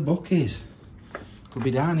rest of the book is. It'll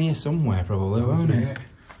be down here somewhere probably, won't it?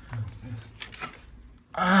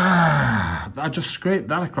 Ah, I just scraped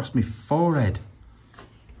that across my forehead.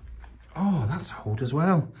 Oh, that's old as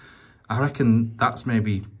well. I reckon that's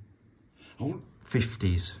maybe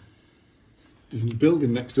 50s. There's a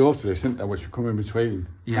building next door to this, isn't there, which we come in between.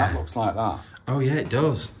 Yeah. That looks like that. Oh yeah, it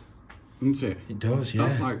does. Doesn't it? It does, yeah.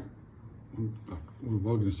 That's like,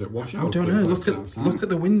 we're going to say wash out. I don't know, look at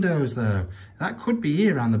the windows though. That could be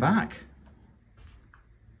here around the back.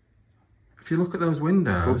 If you look at those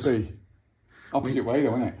windows. Could be. Opposite way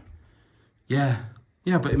though, isn't it? Yeah.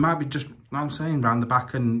 Yeah, but it might be just, I'm saying, round the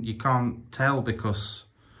back, and you can't tell because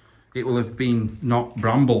it will have been not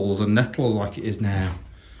brambles and nettles like it is now.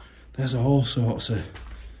 There's all sorts of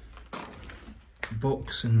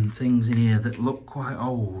books and things in here that look quite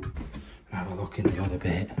old. Have a look in the other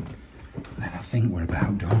bit. Then I think we're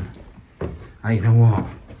about done. Hey, you know what?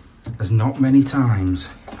 There's not many times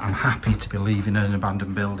I'm happy to be leaving an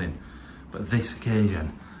abandoned building, but this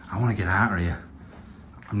occasion, I want to get out of here.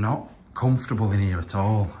 I'm not comfortable in here at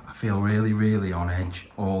all. I feel really, really on edge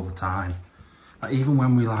all the time. Like even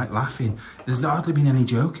when we like laughing, there's hardly been any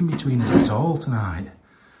joking between us at all tonight.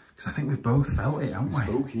 Because I think we've both felt it, haven't we?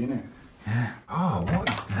 Spooky, innit? Yeah. Oh, what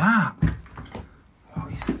is that?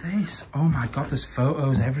 What is this? Oh my God, there's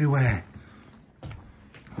photos everywhere.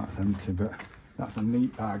 That's empty, but that's a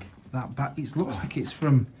neat bag. That bag, it looks like it's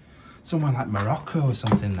from somewhere like Morocco or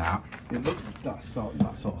something, that. It looks that sort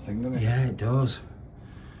of thing, doesn't it? Yeah, it does.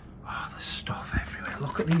 Oh, there's stuff everywhere.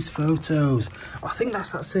 Look at these photos. I think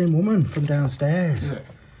that's that same woman from downstairs. Is it?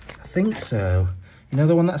 I think so. You know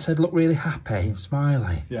the one that said look really happy and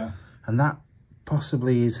smiley? Yeah. And that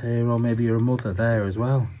possibly is her, or maybe her mother there as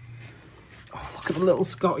well. Oh, look at the little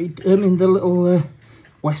Scotty, the little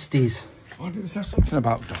Westies. Oh, did it say something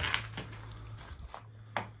about that?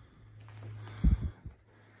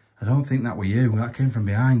 I don't think that were you. That came from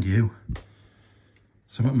behind you.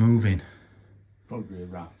 Something moving. Probably a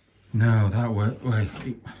rat. No, that were, wait,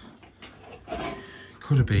 it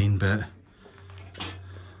could have been, but...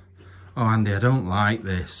 Oh, Andy, I don't like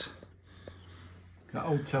this. That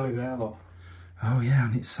old telly there, look. Oh, yeah,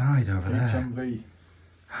 on its side over there. HMV.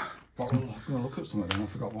 But I'm going to look at something then, I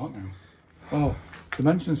forgot what now. Oh, they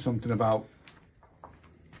mentioned something about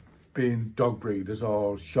being dog breeders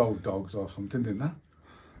or show dogs or something, didn't they?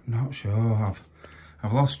 Not sure.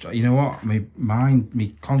 I've lost. You know what? My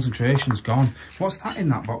concentration's gone. What's that in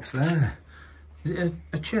that box there? Is it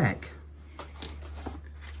a check?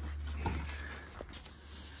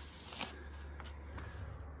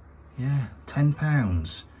 Yeah, £10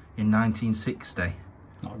 in 1960.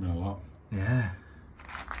 Not been a lot. Yeah.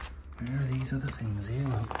 Where are these other things here?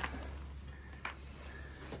 Look.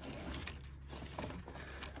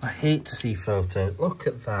 I hate to see photos. Look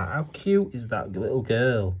at that. How cute is that little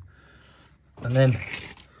girl? And then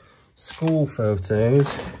school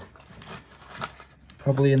photos.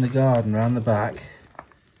 Probably in the garden round the back.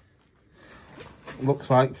 Looks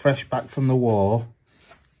like fresh back from the war.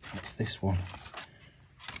 What's this one?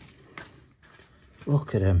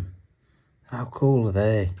 Look at them. How cool are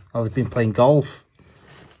they? Oh, they've been playing golf.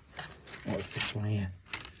 What's this one here?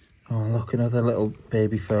 Oh, look, another little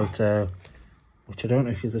baby photo. Which I don't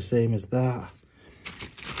know if is the same as that.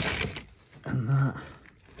 And that.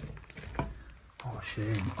 Oh,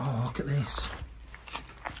 shame. Oh, look at this.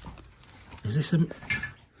 Is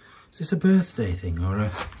this a birthday thing or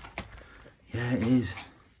a... Yeah, it is.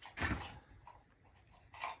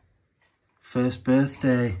 First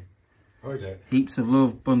birthday. Oh, is it? Heaps of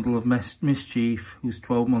love, bundle of mischief, who's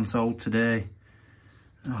 12 months old today.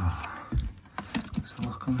 Oh, let's have a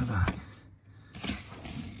look on the back.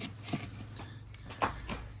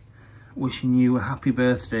 Wishing you a happy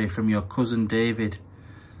birthday from your cousin David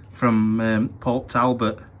from Port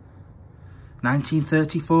Talbot.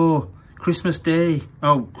 1934, Christmas Day.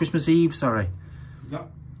 Oh, Christmas Eve, sorry. Is that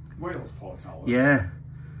Wales, Port Talbot? Yeah,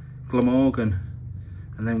 Glamorgan.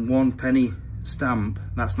 And then 1 penny stamp.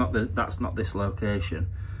 That's not this location.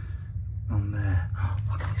 On there. Oh,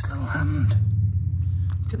 look at this little hand.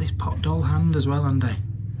 Look at this pot doll hand as well, Andy.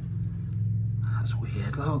 That's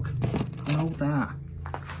weird. Look, hold that.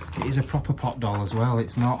 It is a proper pot doll as well.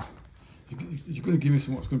 It's not. You're going to give me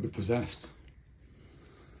something that's going to be possessed.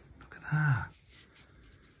 Look at that.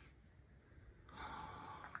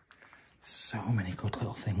 So many good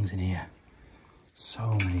little things in here.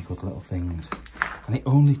 So many good little things. And it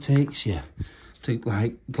only takes you to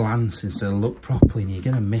like glance instead of look properly, and you're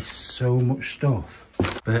gonna miss so much stuff.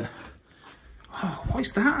 But oh,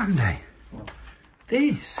 what's that, Andy? What?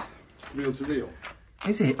 This. Reel to reel.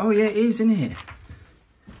 Is it? Oh yeah, it is, isn't it?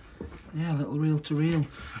 Yeah, a little reel to reel.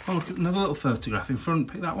 Oh, look at another little photograph in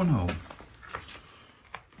front. Pick that one up.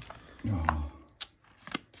 Oh.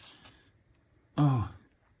 Oh.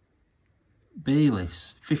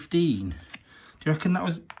 Bayliss, 15. Do you reckon that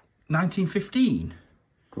was 1915?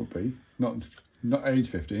 Could be. Not age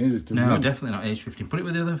 15, is it? No, definitely not age 15. Put it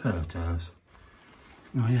with the other photos.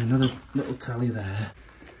 Oh yeah, another little telly there.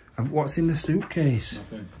 And what's in the suitcase?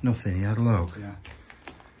 Nothing. Nothing, you had a look? Yeah.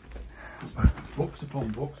 Books upon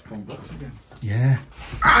books again. Yeah.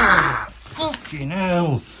 Ah! Fucking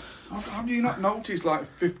hell! How do you not notice like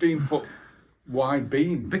 15-foot wide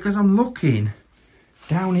beam? Because I'm looking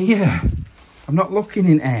down here. I'm not looking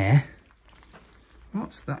in air.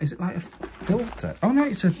 What's that? Is it like a filter? Oh no,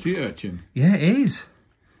 it's a Sea urchin. Yeah, it is.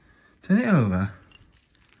 Turn it over.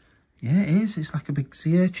 Yeah, it is. It's like a big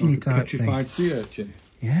sea urchin-y like type thing. Petrified sea urchin.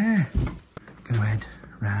 Yeah. Go head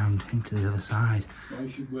round into the other side. Well, you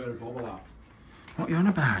should wear a bobble hat. What are you on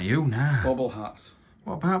about, you now? Bobble hats.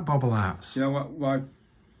 What about bobble hats? You know what?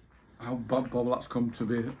 How bobble hats come to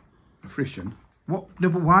be a fashion? What? No,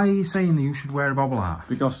 but why are you saying that you should wear a bobble hat?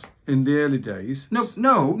 Because in the early days...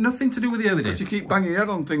 No, nothing to do with the early days. But you keep banging your head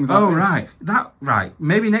on things like this. Oh, right. Right.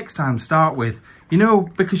 Maybe next time start with, you know,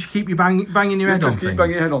 because you keep banging your head on things. Keep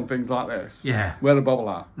banging your head on things like this. Yeah. Wear a bobble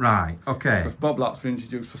hat. Right, okay. Because bobble hats were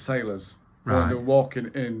introduced for sailors. Right. When they were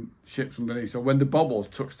walking in ships underneath. So when the bobbles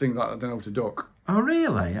touch things like that, they know to duck. Oh,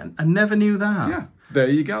 really? I never knew that. Yeah. There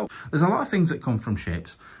you go. There's a lot of things that come from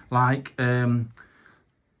ships, like...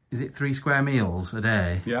 is it 3 square meals a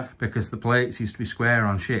day? Yeah. Because the plates used to be square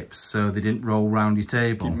on ships, so they didn't roll round your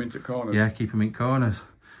table. Keep them into corners. Yeah, keep them in corners.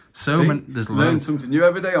 See, There's learn loads. something new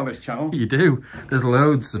every day on this channel. You do. There's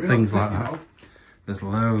loads of things like that. that. There's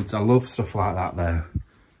loads. I love stuff like that, though.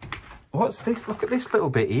 What's this? Look at this little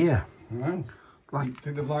bit here. Wow. Like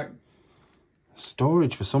Think of like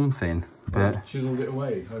storage for something, but chiseled it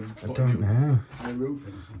away. I don't know. On the roof.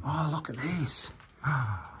 Oh, look at this.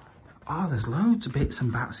 Oh, there's loads of bits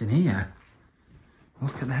and bats in here.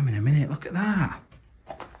 Look at them in a minute. Look at that.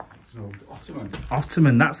 So, Ottoman.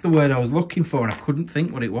 Ottoman, that's the word I was looking for and I couldn't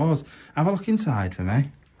think what it was. Have a look inside for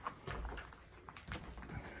me.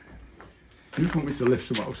 You just want me to lift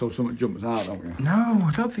something up so something jumps out, don't you? No,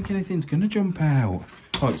 I don't think anything's going to jump out.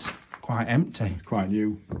 Oh, it's quite empty. It's quite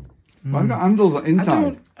new. But I've got handles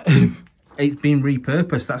inside. It's been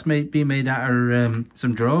repurposed. That's been made out of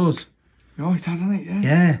some drawers. Oh, it has, hasn't it? Yeah.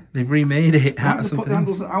 Yeah, they've remade it out of Put something the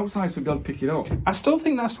handles else. outside so God pick it up. I still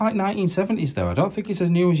think that's like 1970s though. I don't think it's as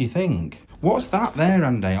new as you think. What's that there,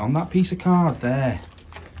 Andy, on that piece of card there?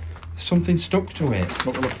 Something stuck to it.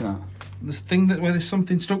 What we're looking at. The thing where there's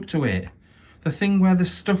something stuck to it. The thing where there's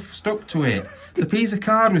stuff stuck to it. The piece of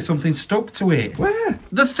card with something stuck to it. Where?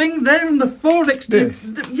 The thing there on the floor next to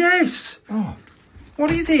This? Yes. Oh.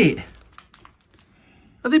 What is it?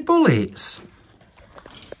 Are they bullets?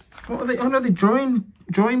 What are they? Oh no, they're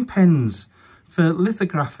drawing pens for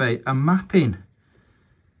lithography and mapping.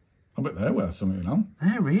 I bet they're worth something, you know.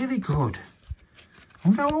 They're really good. I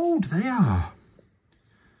wonder how old they are.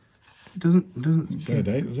 It doesn't Fair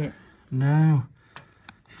date, does it? No.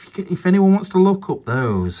 If anyone wants to look up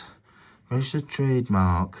those, registered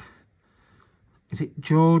trademark. Is it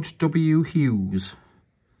George W. Hughes?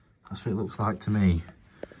 That's what it looks like to me.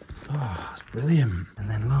 Oh, that's brilliant. And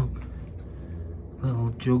then look, little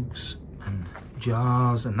jugs and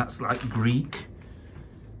jars, and that's like Greek.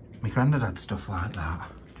 My granddad had stuff like that.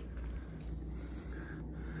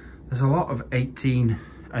 There's a lot of 18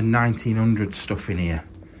 and 1900 stuff in here.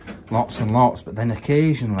 Lots and lots, but then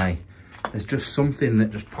occasionally there's just something that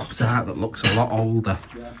just pops out that looks a lot older.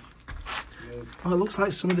 Yeah. Oh, it looks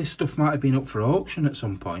like some of this stuff might have been up for auction at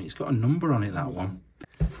some point. It's got a number on it, that one.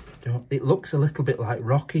 It looks a little bit like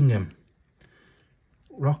Rockingham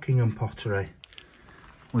pottery,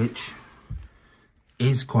 which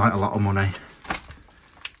is quite a lot of money.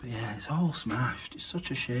 But yeah, it's all smashed. It's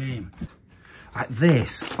such a shame. Like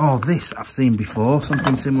this. Oh, this I've seen before.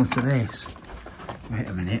 Something similar to this. Wait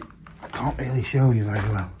a minute. I can't really show you very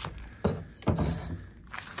well.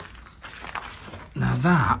 Now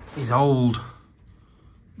that is old.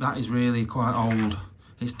 That is really quite old.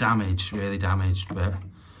 It's damaged, really damaged, but...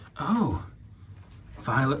 Oh!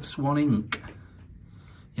 Violet Swan ink.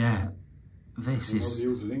 Yeah, this is...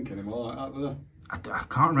 Nobody uses ink anymore like that, do they? I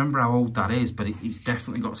can't remember how old that is, but it's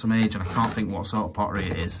definitely got some age, and I can't think what sort of pottery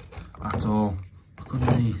it is at all. Look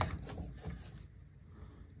underneath.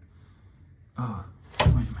 Oh,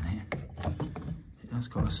 wait a minute. It has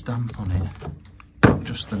got a stamp on it.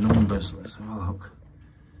 just the numbers. Let's have a look.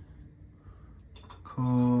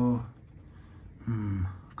 Core.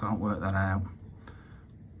 Can't work that out.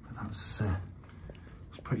 But that's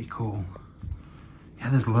it's pretty cool. Yeah,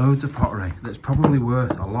 there's loads of pottery that's probably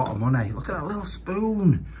worth a lot of money. Look at that little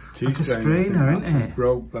spoon. Like a strainer, isn't it? It's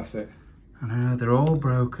broke, bless it. I know, they're all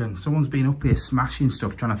broken. Someone's been up here smashing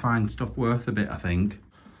stuff, trying to find stuff worth a bit, I think.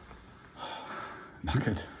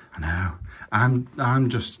 Knackered. I know. I'm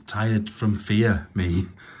just tired from fear, me.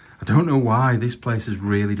 I don't know why this place has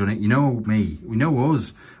really done it. You know me, we know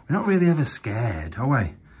us. We're not really ever scared, are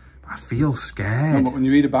we? But I feel scared. No, but when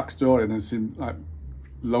you read a backstory and there's like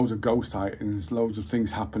loads of ghost sightings, loads of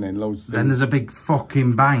things happening, loads of things. Then there's a big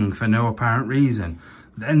fucking bang for no apparent reason.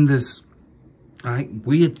 Then there's like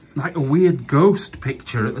a weird ghost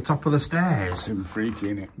picture at the top of the stairs. It's freaky,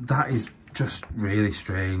 isn't it? That is just really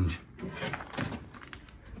strange.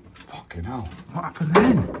 Fucking hell. What happened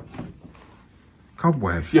then?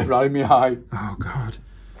 Cobweb? Yeah, right in my eye. Oh, God.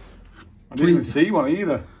 I didn't even see one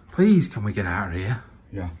either. Please, can we get out of here?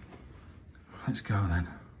 Yeah. Let's go then.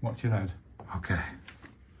 Watch your head. Okay.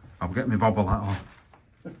 I'll get my bobble hat on.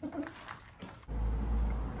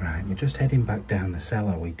 Right, we're just heading back down the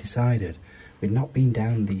cellar. We decided we'd not been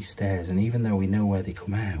down these stairs, and even though we know where they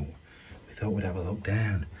come out, we thought we'd have a look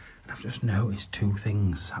down. And I've just noticed two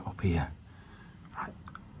things sat up here. Right.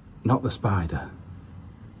 Not the spider,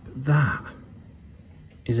 but that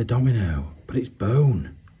is a domino, but it's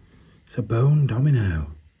bone. It's a bone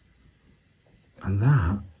domino. And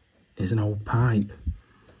that is an old pipe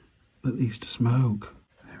that they used to smoke.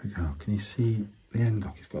 There we go. Can you see the end?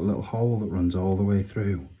 Look, it's got a little hole that runs all the way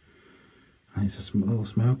through. And it's a little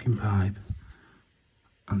smoking pipe.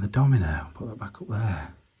 And the domino, put that back up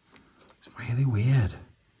there. It's really weird.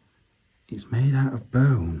 It's made out of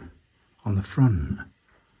bone on the front.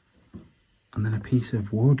 And then a piece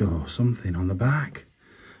of wood or something on the back.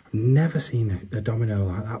 I've never seen a domino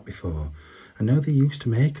like that before. I know they used to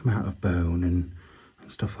make them out of bone and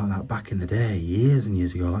stuff like that back in the day, years and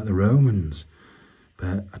years ago, like the Romans.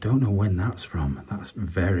 But I don't know when that's from. That's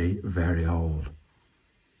very, very old.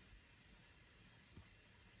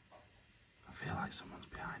 I feel like someone's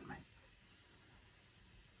behind me.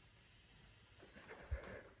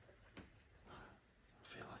 I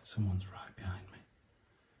feel like someone's right behind me.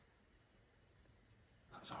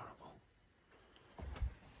 That's horrible.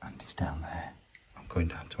 Andy's down there. I'm going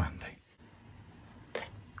down to Andy.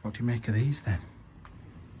 What do you make of these then?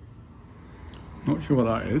 Not sure what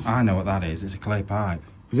that is. I know what that is. It's a clay pipe.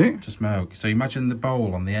 Is it? To smoke. So imagine the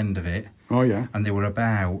bowl on the end of it. Oh, yeah. And they were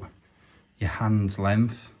about your hand's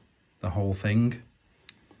length, the whole thing.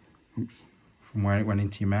 Oops. From where it went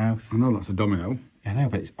into your mouth. I know that's a domino. I know,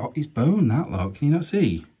 but it's bone, that, look. Can you not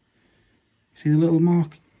see? See the little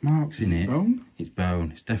marks in it? Bone? It's bone.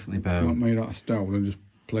 It's definitely Not bone. made out of stone and just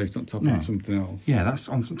placed on top of something else. Yeah, that's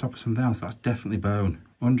on top of something else. That's definitely bone.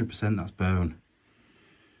 100% that's bone.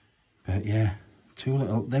 But yeah, two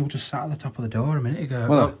little... They were just sat at the top of the door a minute ago.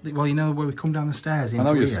 Well, you know where we come down the stairs into I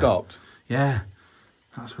know you here? stopped. Yeah,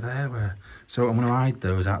 that's where they were. So I'm going to hide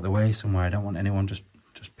those out the way somewhere. I don't want anyone just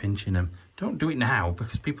pinching them. Don't do it now,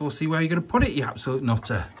 because people will see where you're going to put it, you absolute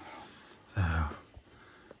nutter. So,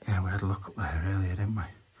 yeah, we had a look up there earlier, didn't we?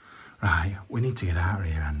 Right, we need to get out of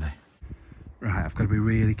here, Andy. Right, I've got to be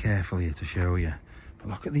really careful here to show you. But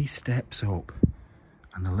look at these steps up,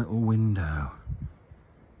 and the little window.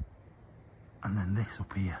 And then this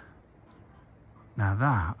up here. Now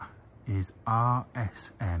that is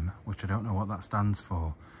RSM, which I don't know what that stands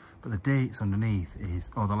for, but the dates underneath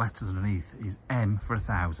is, or the letters underneath is M for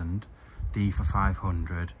 1,000, D for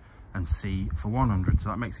 500, and C for 100, so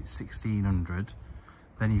that makes it 1,600.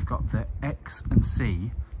 Then you've got the X and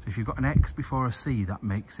C, so if you've got an X before a C, that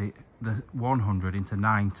makes it the 100 into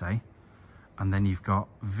 90, and then you've got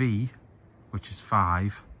V, which is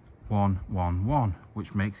 5, 1, 1, 1,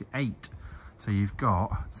 which makes it 8. So you've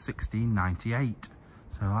got 1698.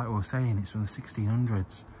 So like we were saying, it's from the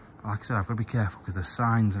 1600s. Like I said, I've got to be careful because there's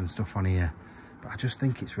signs and stuff on here. But I just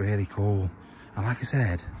think it's really cool. And like I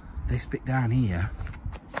said, this bit down here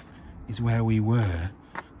is where we were.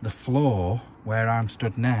 The floor, where I'm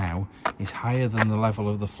stood now, is higher than the level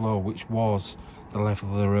of the floor, which was the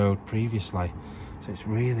level of the road previously. So it's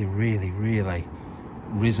really, really, really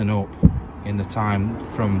risen up in the time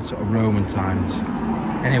from sort of Roman times.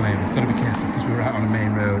 Anyway, we've got to be careful because we're out on a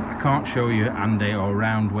main road. I can't show you Andy or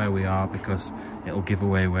around where we are because it'll give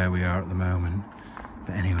away where we are at the moment.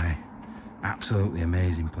 But anyway, absolutely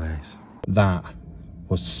amazing place. That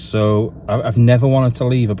was so... I've never wanted to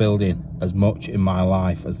leave a building as much in my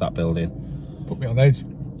life as that building. Put me on edge.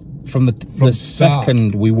 from the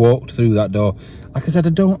second we walked through that door. Like I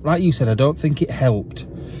said, like you said, I don't think it helped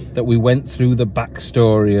that we went through the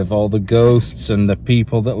backstory of all the ghosts and the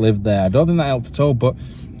people that lived there. I don't think that helped at all, but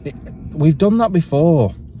we've done that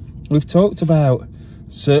before. We've talked about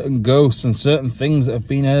certain ghosts and certain things that have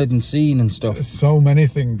been heard and seen and stuff. There's so many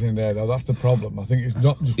things in there, though. That's the problem. I think it's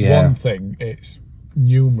not just one thing, it's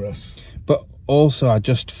numerous. But also, I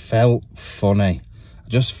just felt funny.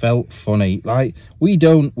 Like,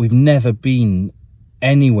 we've never been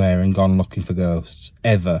anywhere and gone looking for ghosts,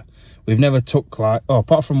 ever. We've never took, like,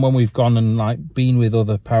 apart from when we've gone and, like, been with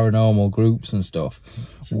other paranormal groups and stuff.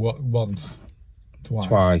 So what, once?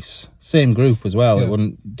 Twice. Same group as well. Yeah. It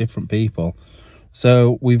wasn't different people.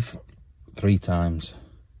 So we've 3 times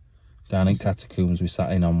down in Catacombs. We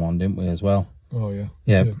sat in on one, didn't we, as well? Oh, yeah.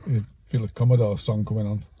 Yeah. You feel a Commodore song coming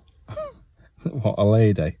on. What, a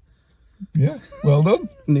lady? Yeah, well done.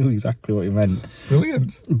 Knew exactly what you meant.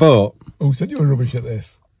 Brilliant. But who said you were rubbish at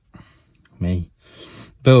this? Me.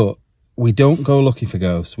 But we don't go looking for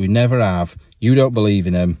ghosts. We never have. You don't believe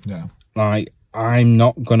in them. No. Like, I'm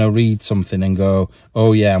not going to read something and go,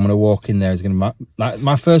 oh yeah, I'm going to walk in there. It's going to... Like,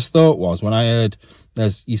 my first thought was, when I heard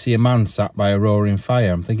you see a man sat by a roaring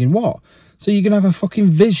fire, I'm thinking, what? So you're going to have a fucking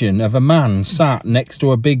vision of a man sat next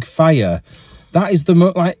to a big fire? That is the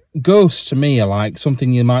like, ghosts to me are like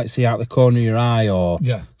something you might see out the corner of your eye or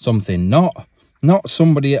something. Not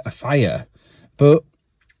somebody at a fire, but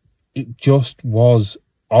it just was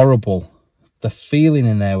horrible. The feeling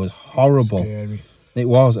in there was horrible. Scary. It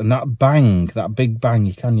was, and that bang, that big bang,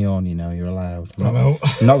 you can yawn, you know, you're allowed. I know.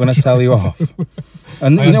 I'm not going to tell you off.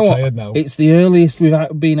 And you know what? Now. It's the earliest we've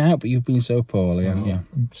been out, but you've been so poorly, haven't you?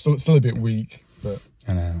 I'm still a bit weak, but...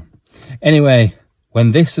 I know. Anyway,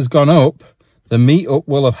 when this has gone up, the meet-up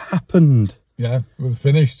will have happened. Yeah, we're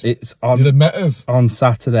finished. It's on, you'd have met us on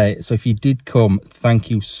Saturday. So if you did come, thank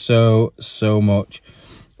you so much.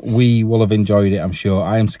 We will have enjoyed it, I'm sure.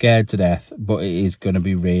 I am scared to death, but it is going to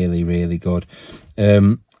be really, really good.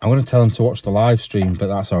 I'm going to tell them to watch the live stream, but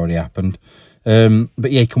that's already happened.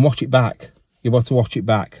 But yeah, you can watch it back. You're able to watch it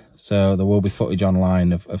back. So there will be footage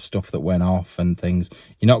online of stuff that went off and things.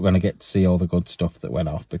 You're not going to get to see all the good stuff that went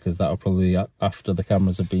off, because that'll probably be after the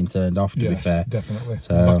cameras have been turned off, to be fair. Definitely.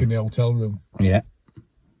 So, back in the hotel room. Yeah.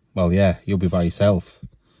 Well, yeah, you'll be by yourself.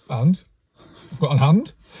 And? I've got a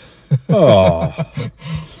hand. Oh.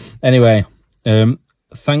 Anyway,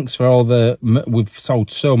 thanks for all the... We've sold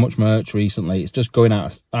so much merch recently. It's just going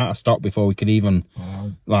out of stock before we could even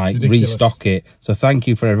restock it. So thank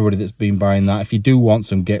you for everybody that's been buying that. If you do want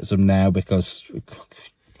some, get some now, because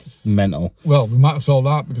it's mental. Well, we might have sold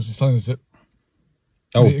that because we're selling it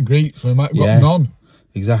meet and greet, so we might have got none.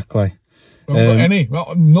 Exactly. We haven't got any.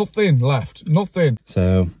 Well, nothing left. Nothing.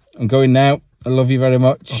 So I'm going now. I love you very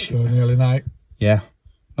much. After an early night. Yeah.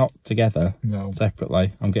 Not together, no,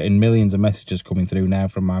 separately. I'm getting millions of messages coming through now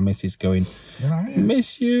from my missus going,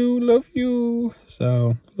 miss you, love you.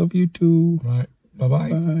 So, love you too. Right, bye-bye.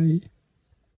 Bye.